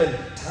happened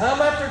time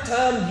after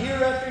time,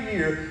 year after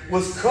year,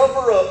 was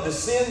cover up the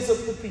sins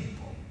of the people.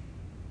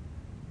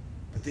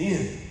 But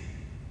then,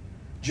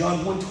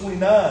 John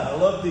 1:29, I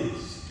love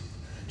this.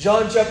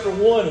 John chapter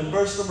 1 and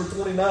verse number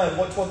 29.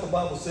 Watch what the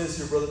Bible says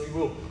here, brother, if you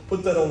will.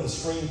 Put that on the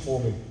screen for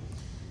me.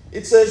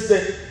 It says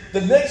that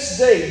the next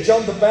day,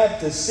 John the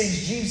Baptist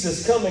sees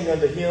Jesus coming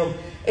unto him,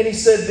 and he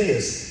said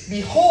this,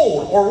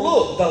 Behold, or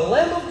look, the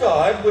Lamb of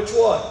God, which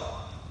what?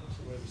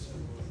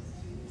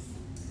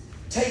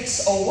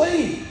 Takes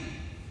away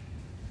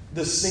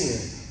the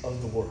sin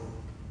of the world.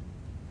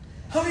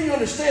 How do you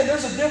understand?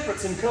 There's a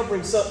difference in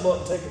covering something up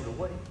and taking it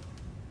away.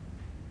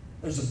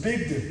 There's a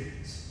big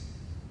difference.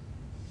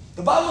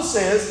 The Bible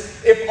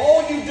says if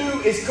all you do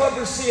is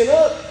cover sin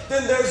up,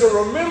 then there's a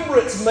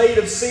remembrance made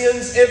of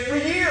sins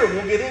every year.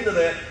 We'll get into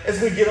that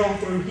as we get on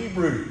through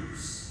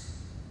Hebrews.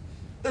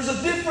 There's a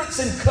difference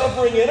in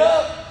covering it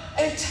up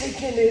and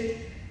taking it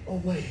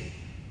away.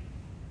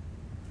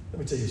 Let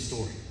me tell you a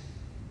story.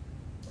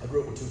 I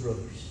grew up with 2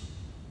 brothers.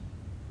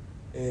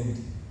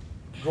 And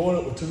growing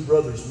up with 2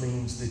 brothers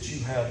means that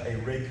you have a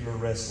regular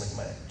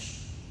wrestling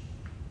match.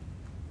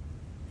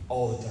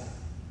 All the time.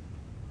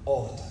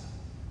 All the time.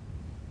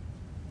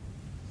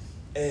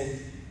 And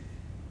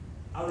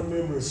I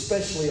remember,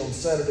 especially on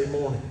Saturday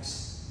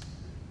mornings,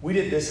 we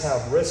didn't just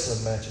have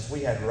wrestling matches, we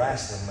had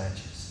wrestling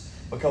matches.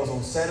 Because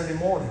on Saturday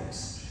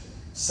mornings,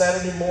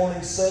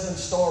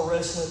 7-star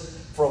wrestling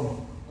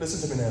from,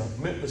 listen to me now,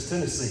 Memphis,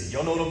 Tennessee.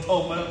 Y'all know what I'm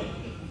talking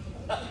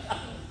about?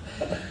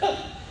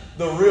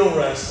 The real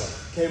wrestling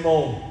came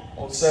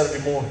on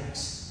Saturday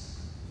mornings.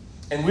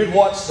 And we'd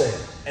watch that.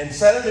 And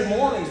Saturday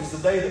mornings was the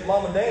day that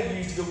Mom and Dad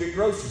used to go get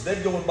groceries.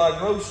 They'd go and buy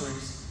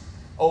groceries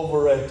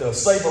over at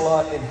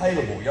Save-A-Lot in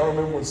Haleville. Y'all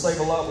remember when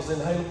Save-A-Lot was in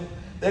Haleville?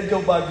 They'd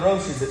go buy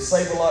groceries at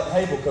Save-A-Lot in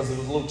Haleville because it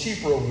was a little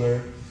cheaper over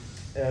there.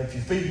 If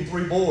you're feeding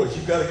 3 boys,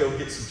 you've got to go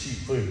get some cheap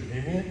food.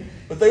 Amen?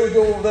 But they would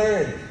go over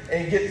there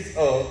and get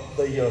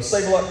the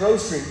Save-A-Lot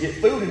grocery and get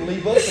food and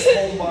leave us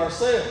at home by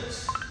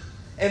ourselves.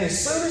 And as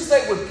soon as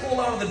they would pull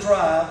out of the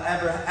drive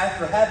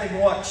after having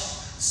watched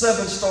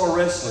 7-star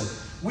wrestling,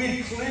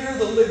 we'd clear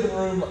the living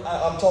room.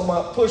 I'm talking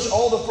about push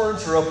all the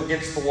furniture up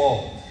against the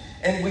wall.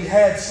 And we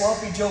had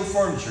Sloppy Joe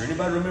furniture.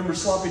 Anybody remember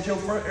Sloppy Joe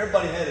furniture?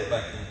 Everybody had it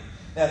back then.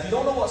 Now, if you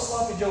don't know what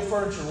Sloppy Joe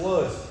furniture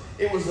was,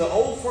 it was the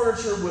old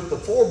furniture with the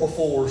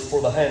 4x4s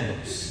for the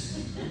handles.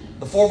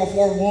 The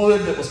 4x4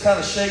 wood that was kind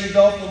of shaved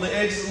off on the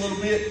edges a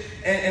little bit.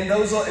 And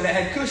it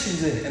had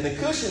cushions in it. And the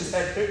cushions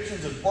had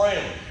pictures of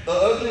brown. The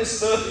ugliest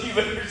stuff you've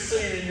ever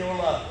seen in your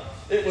life.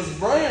 It was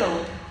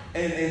brown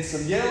and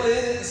some yellow in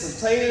it and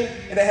some tan.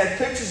 And it had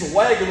pictures of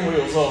wagon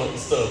wheels on it and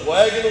stuff.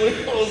 Wagon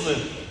wheels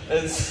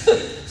and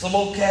some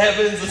old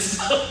cabins and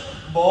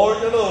stuff.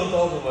 Bored, you know what I'm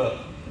talking about.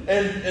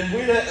 And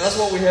that's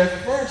what we had for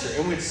furniture.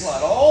 And we'd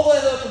slide all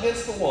that up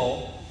against the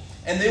wall.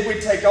 And then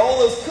we'd take all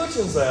those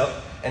cushions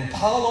out and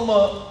pile them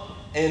up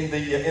in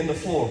the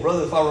floor.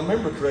 Brother, if I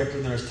remember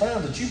correctly, there's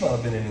times that you might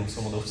have been in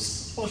some of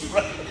those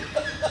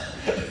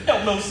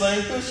have no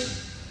same cushion.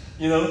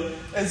 You know?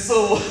 And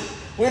so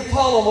we'd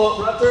pile them up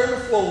right there in the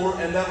floor,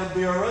 and that would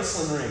be our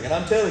wrestling ring. And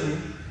I'm telling you,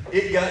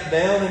 it got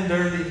down and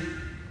dirty,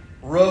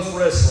 rough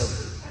wrestling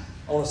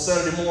on a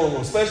Saturday morning,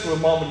 especially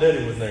when Mom and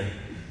Daddy was there.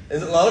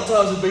 And a lot of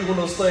times it'd be one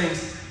of those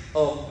things,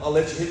 I'll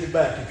let you hit me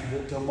back if you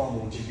won't tell Mama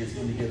when you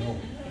get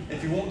home.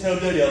 If you won't tell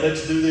Daddy, I'll let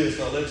you do this,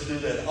 and I'll let you do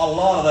that. A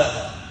lot of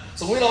that.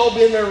 So we'd all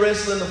be in there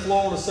wrestling the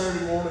floor on a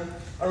Saturday morning.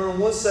 I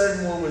remember one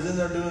Saturday morning we was in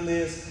there doing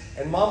this,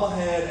 and Mama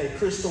had a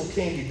crystal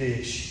candy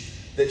dish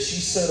that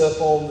she set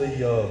up on the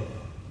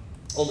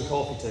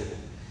coffee table.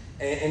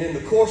 And in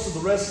the course of the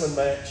wrestling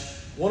match,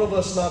 one of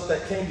us knocked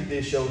that candy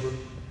dish over,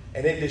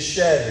 and it just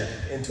shattered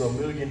into a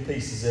million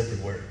pieces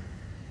everywhere.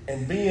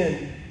 And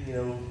being,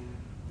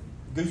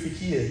 goofy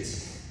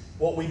kids,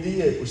 what we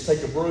did was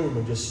take a broom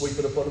and just sweep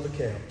it up under the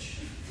couch.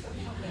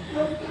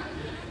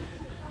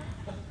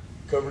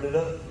 Covered it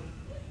up.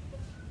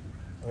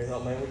 We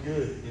thought, man, we're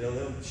good.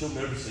 She'll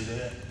never see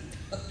that.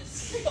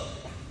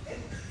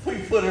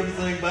 We put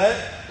everything back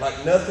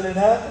like nothing had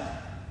happened.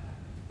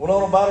 Went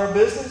on about her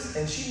business,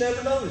 and she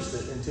never noticed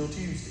it until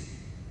Tuesday.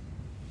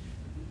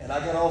 And I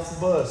got off the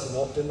bus and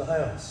walked in the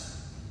house.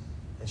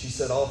 And she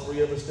sat all 3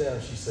 of us down.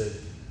 She said,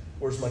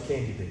 "Where's my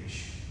candy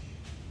dish?"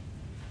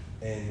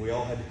 And we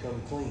all had to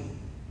come clean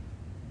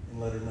and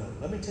let her know.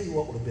 Let me tell you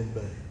what would have been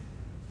better.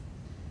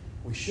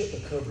 We shouldn't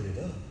have covered it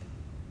up.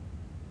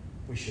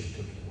 We should have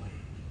took it away.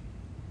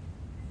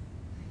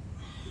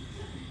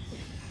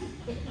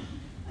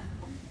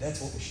 That's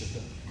what we should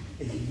have done.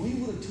 If we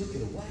would have took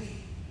it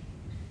away,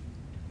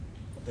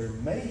 there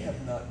may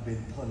have not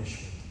been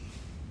punishment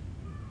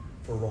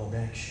for wrong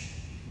action.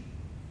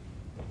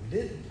 But we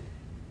didn't.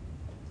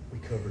 We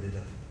covered it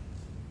up.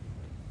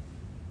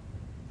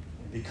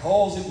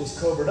 Because it was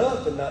covered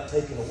up and not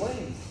taken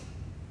away,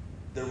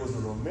 there was a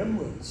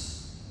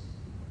remembrance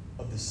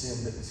of the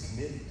sin that was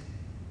committed.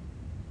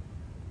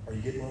 Are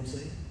you getting what I'm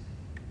saying?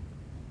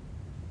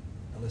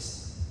 Now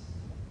listen.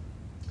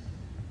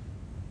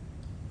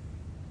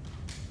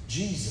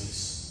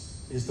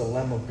 Jesus is the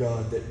Lamb of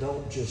God that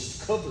don't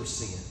just cover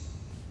sin,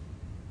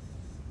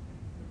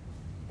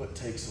 but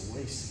takes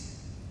away sin.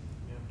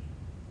 Yeah.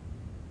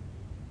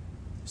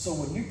 So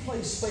when you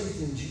place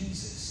faith in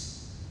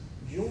Jesus,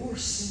 your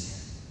sin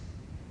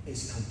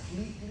is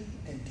completely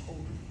and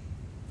totally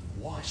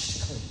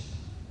washed clean,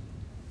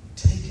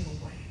 taken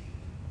away.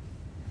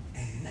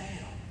 And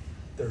now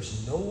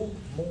there's no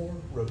more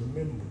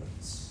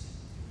remembrance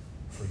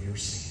for your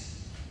sin.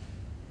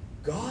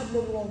 God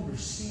no longer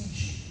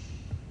sees you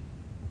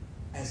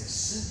as a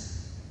sinner,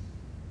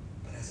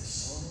 but as a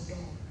son or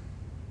daughter,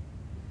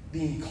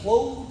 being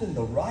clothed in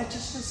the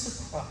righteousness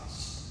of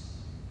Christ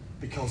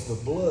because the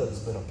blood has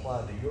been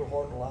applied to your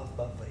heart and life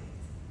by faith.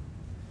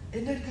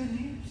 Isn't that good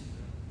news?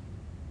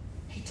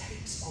 He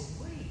takes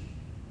away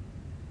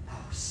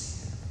our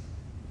sin.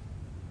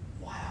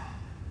 Wow.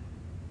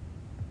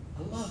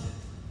 I love it.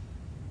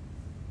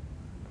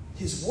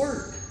 His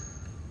work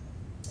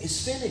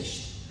is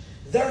finished.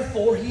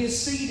 Therefore, he is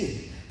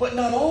seated. But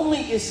not only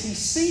is he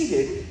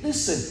seated,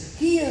 listen,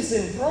 he is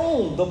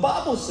enthroned. The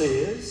Bible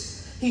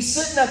says he's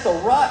sitting at the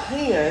right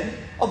hand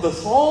of the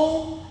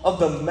throne of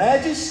the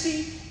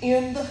majesty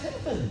in the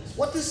heavens.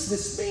 What does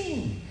this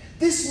mean?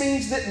 This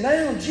means that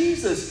now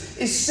Jesus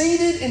is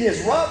seated in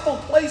his rightful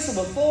place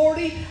of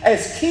authority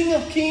as King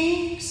of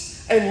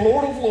Kings and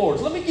Lord of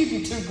Lords. Let me give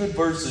you two good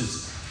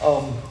verses,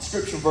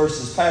 scripture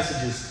verses,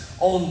 passages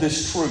on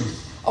this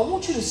truth. I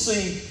want you to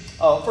see,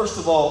 first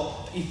of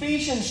all,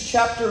 Ephesians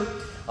chapter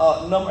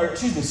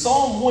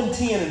Psalm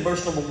 110 and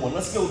verse number 1.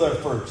 Let's go there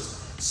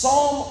first.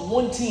 Psalm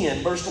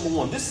 110, verse number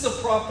 1. This is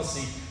a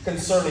prophecy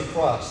concerning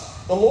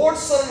Christ. The Lord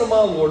said unto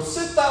my Lord,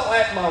 sit thou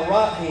at my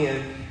right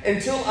hand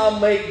until I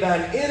make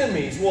thine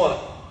enemies, what?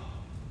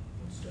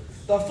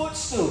 Thy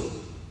footstool.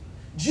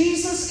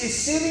 Jesus is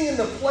sitting in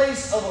the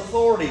place of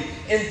authority,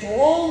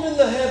 enthroned in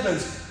the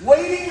heavens,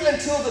 waiting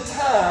until the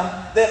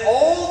time that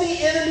all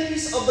the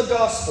enemies of the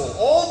gospel,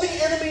 all the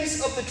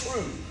enemies of the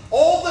truth,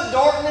 all the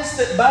darkness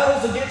that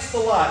battles against the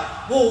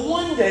light will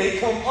one day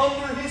come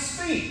under his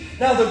feet.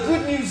 Now the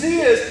good news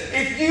is,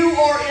 if you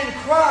are in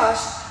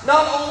Christ,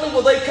 not only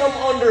will they come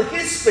under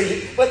his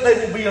feet, but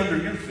they will be under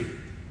your feet.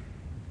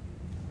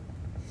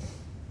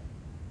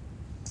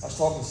 I was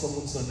talking to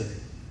someone Sunday.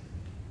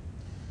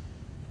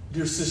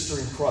 Dear sister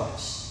in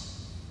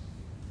Christ.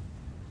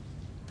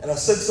 And I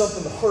said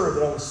something to her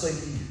that I will say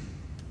to you.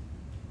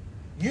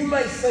 You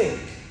may think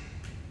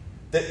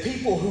that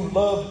people who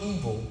love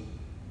evil,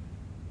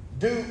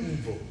 do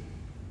evil,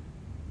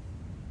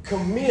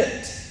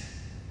 commit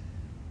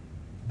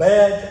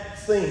bad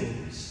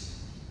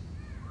things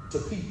to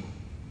people.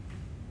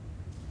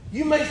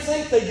 You may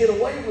think they get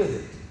away with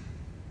it.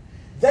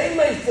 They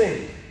may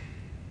think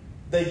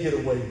they get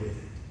away with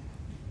it.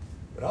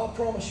 But I'll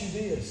promise you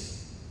this.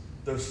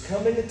 There's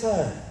coming a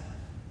time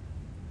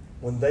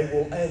when they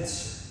will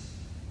answer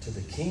to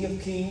the King of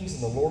Kings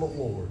and the Lord of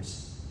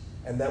Lords.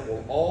 And that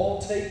will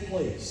all take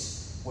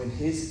place when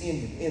his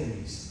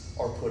enemies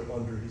are put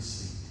under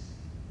his feet.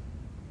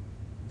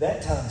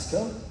 That time's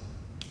coming.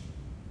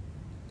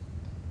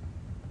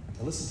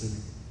 Now listen to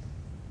me.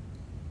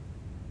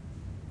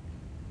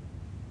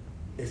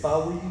 If I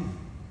were you,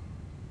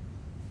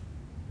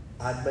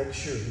 I'd make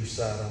sure whose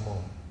side I'm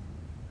on.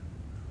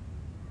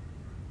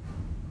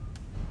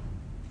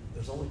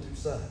 There's only two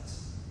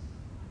sides.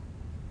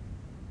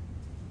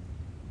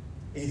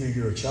 Either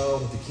you're a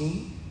child of the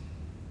King,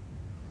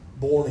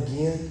 born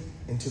again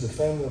into the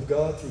family of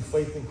God through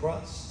faith in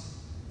Christ.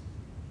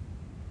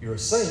 You're a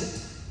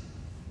saint,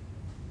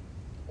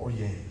 or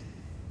you ain't.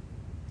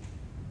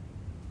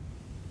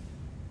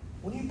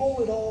 When you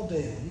boil it all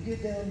down, you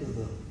get down to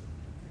the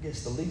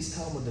least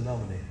common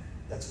denominator.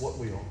 That's what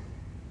we are.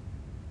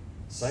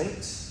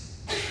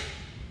 Saints,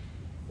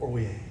 or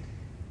we ain't.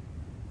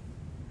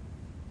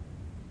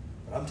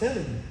 But I'm telling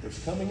you, there's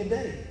coming a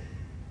day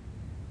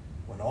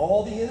when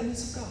all the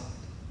enemies of God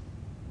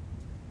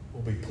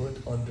will be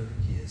put under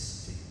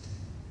his feet.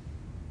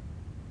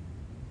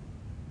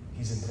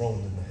 He's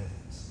enthroned in the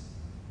heavens.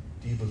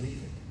 Do you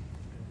believe it?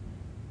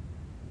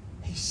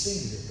 He's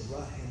seated at the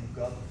right hand of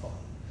God the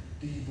Father.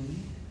 Do you believe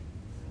it?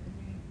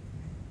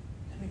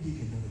 Let me give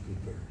you another good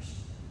verse.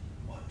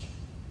 Watch.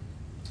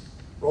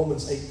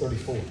 Romans 8:34.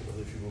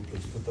 Brother, if you will,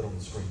 please put that on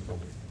the screen for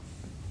me.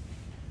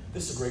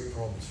 This is a great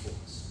promise for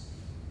us.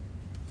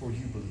 For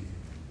you believe it.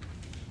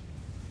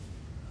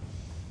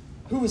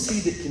 Who is he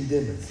that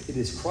condemneth? It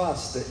is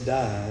Christ that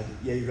died,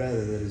 yea,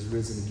 rather that is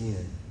risen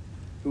again,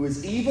 who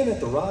is even at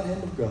the right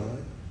hand of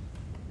God.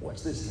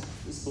 Watch this now.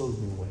 This blows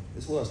me away.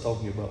 This is what I was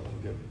talking about a while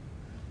ago.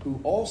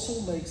 Who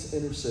also makes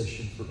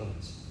intercession for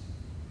us.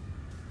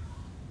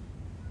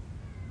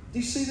 Do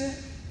you see that?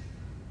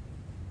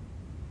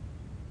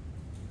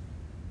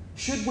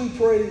 Should we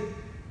pray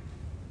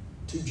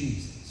to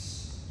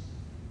Jesus?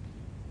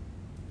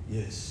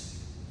 Yes.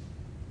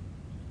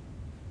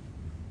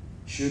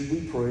 Should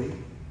we pray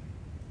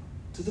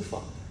to the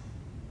Father?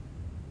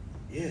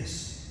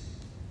 Yes.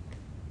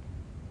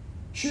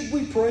 Should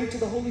we pray to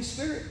the Holy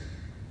Spirit?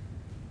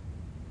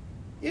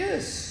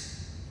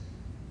 Yes.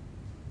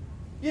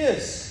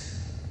 Yes.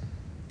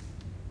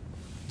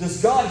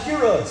 Does God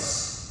hear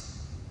us?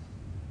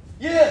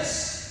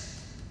 Yes.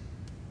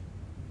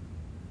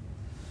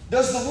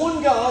 Does the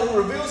one God who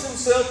reveals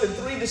himself in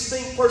three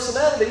distinct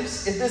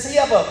personalities, does he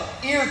have an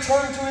ear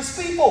turned to his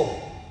people?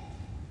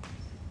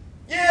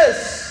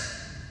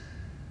 Yes.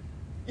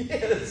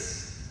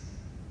 Yes.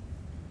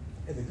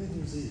 And the good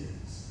news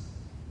is,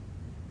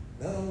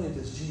 not only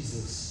does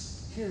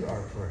Jesus hear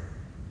our prayer,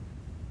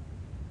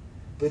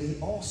 but he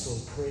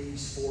also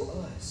prays for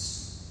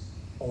us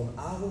on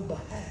our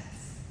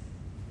behalf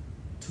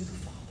to the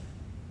Father.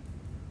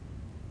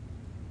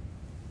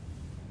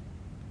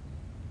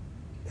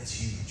 That's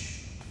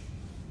huge.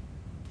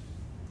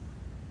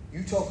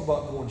 You talk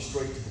about going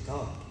straight to the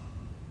top.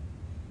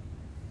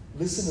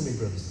 Listen to me,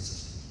 brothers and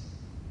sisters.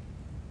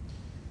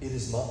 It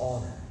is my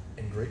honor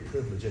and great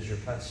privilege as your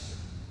pastor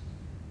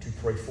to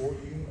pray for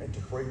you and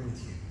to pray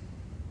with you.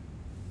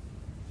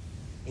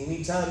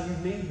 Anytime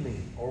you need me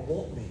or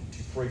want me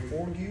to pray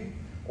for you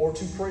or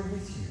to pray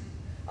with you,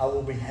 I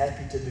will be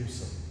happy to do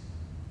so.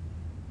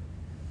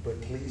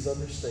 But please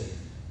understand,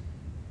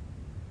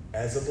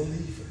 as a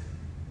believer,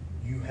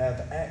 you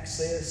have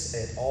access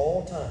at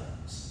all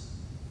times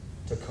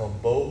to come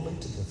boldly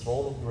to the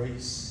throne of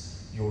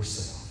grace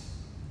yourself.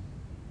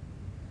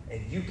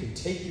 And you can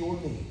take your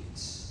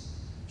needs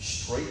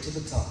straight to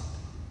the top,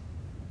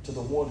 to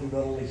the one who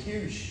not only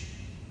hears you,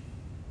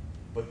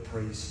 but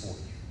prays for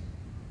you.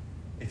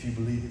 If you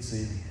believe it,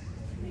 say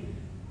amen.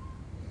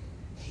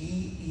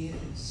 He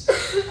is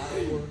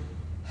our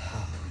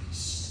high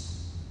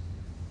priest.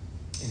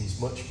 And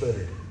he's much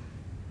better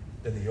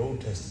than the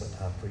Old Testament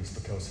high priest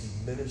because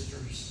he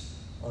ministers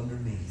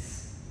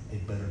underneath a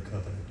better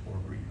covenant or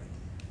agreement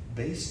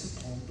based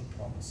upon the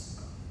promise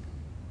of God.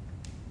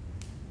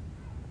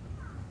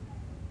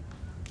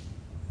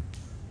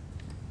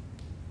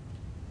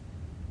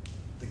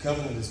 The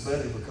covenant is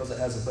better because it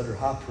has a better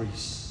high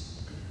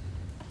priest.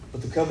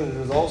 But the covenant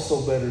is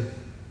also better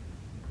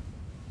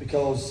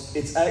because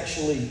it's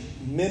actually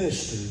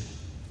ministered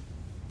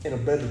in a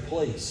better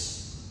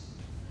place.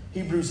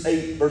 Hebrews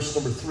 8, verse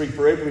number 3,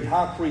 for every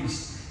high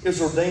priest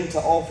is ordained to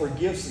offer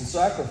gifts and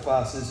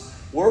sacrifices,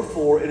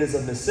 wherefore it is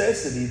a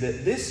necessity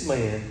that this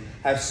man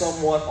have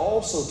someone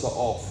also to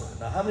offer.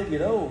 Now, how many of you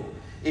know,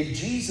 if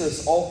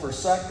Jesus offers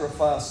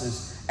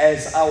sacrifices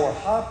as our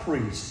high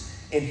priest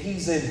and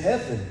he's in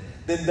heaven,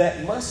 then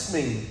that must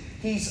mean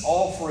he's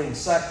offering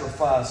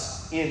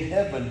sacrifice in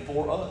heaven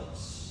for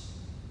us.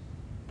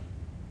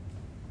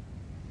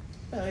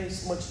 Now,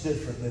 it's much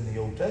different than the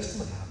Old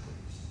Testament high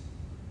priest.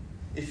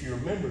 If you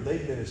remember, they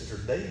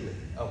ministered daily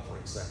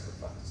offering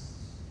sacrifices.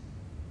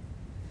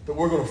 But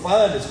we're going to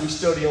find as we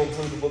study on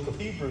through the book of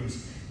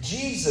Hebrews,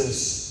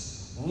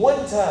 Jesus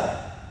one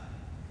time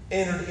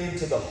entered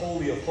into the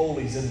Holy of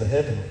Holies in the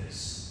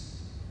heavenlies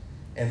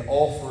and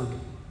offered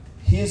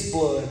his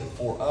blood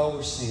for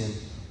our sin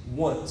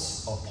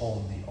once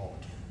upon the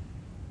altar.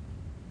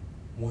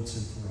 Once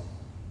and for all.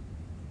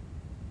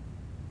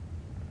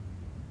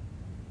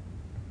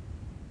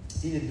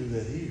 He didn't do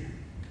that here.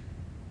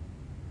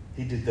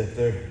 He did that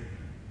there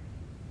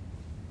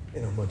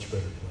in a much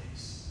better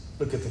place.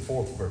 Look at the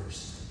 4th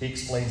verse. He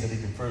explains it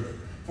even further.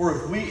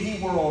 For if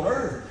he were on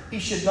earth, he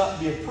should not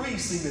be a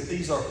priest, seeing that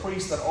these are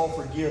priests that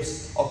offer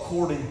gifts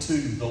according to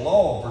the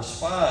law. Verse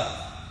 5.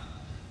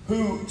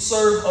 Who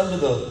serve under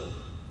the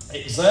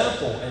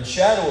example and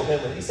shadow of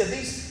heaven. He said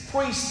these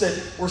priests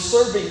that were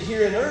serving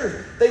here in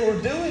earth, they were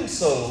doing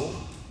so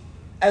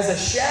as a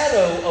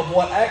shadow of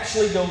what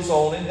actually goes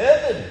on in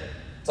heaven.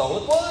 That's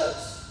all it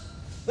was.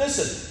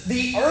 Listen,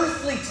 the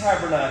earthly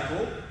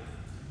tabernacle,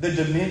 the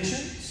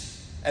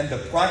dimensions and the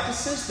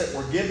practices that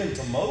were given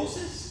to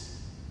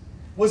Moses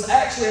was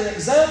actually an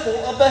example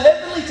of the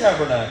heavenly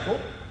tabernacle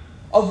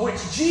of which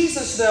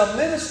Jesus now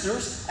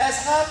ministers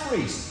as high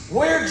priest.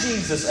 Where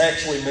Jesus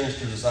actually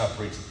ministers as high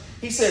priest.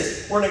 He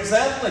says, we're an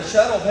example and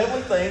shadow of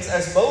heavenly things,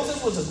 as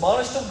Moses was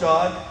admonished of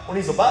God when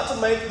he's about to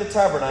make the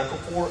tabernacle.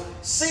 For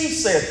see,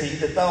 saith he,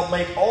 that thou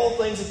make all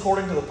things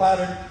according to the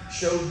pattern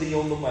showed thee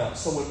on the mount.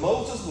 So when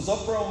Moses was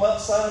up there on Mount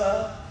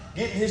Sinai,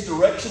 getting his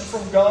direction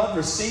from God,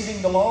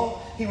 receiving the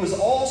law, he was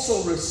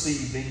also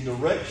receiving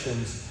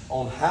directions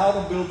on how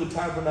to build the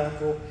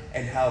tabernacle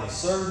and how to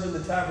serve in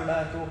the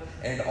tabernacle.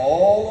 And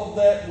all of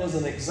that was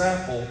an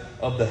example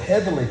of the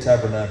heavenly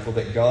tabernacle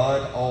that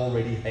God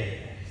already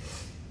had.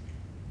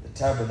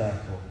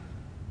 Tabernacle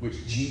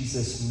which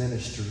Jesus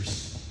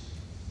ministers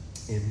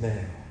in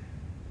now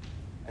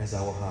as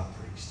our high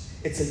priest.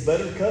 It's a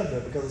better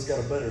covenant because it's got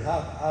a better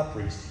high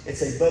priest.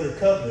 It's a better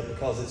covenant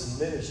because it's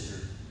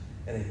ministered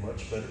in a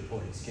much better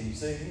place. Can you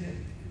say it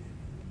again?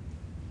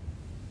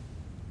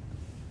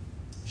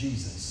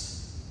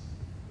 Jesus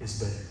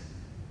is better.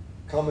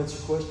 Comments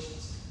or questions?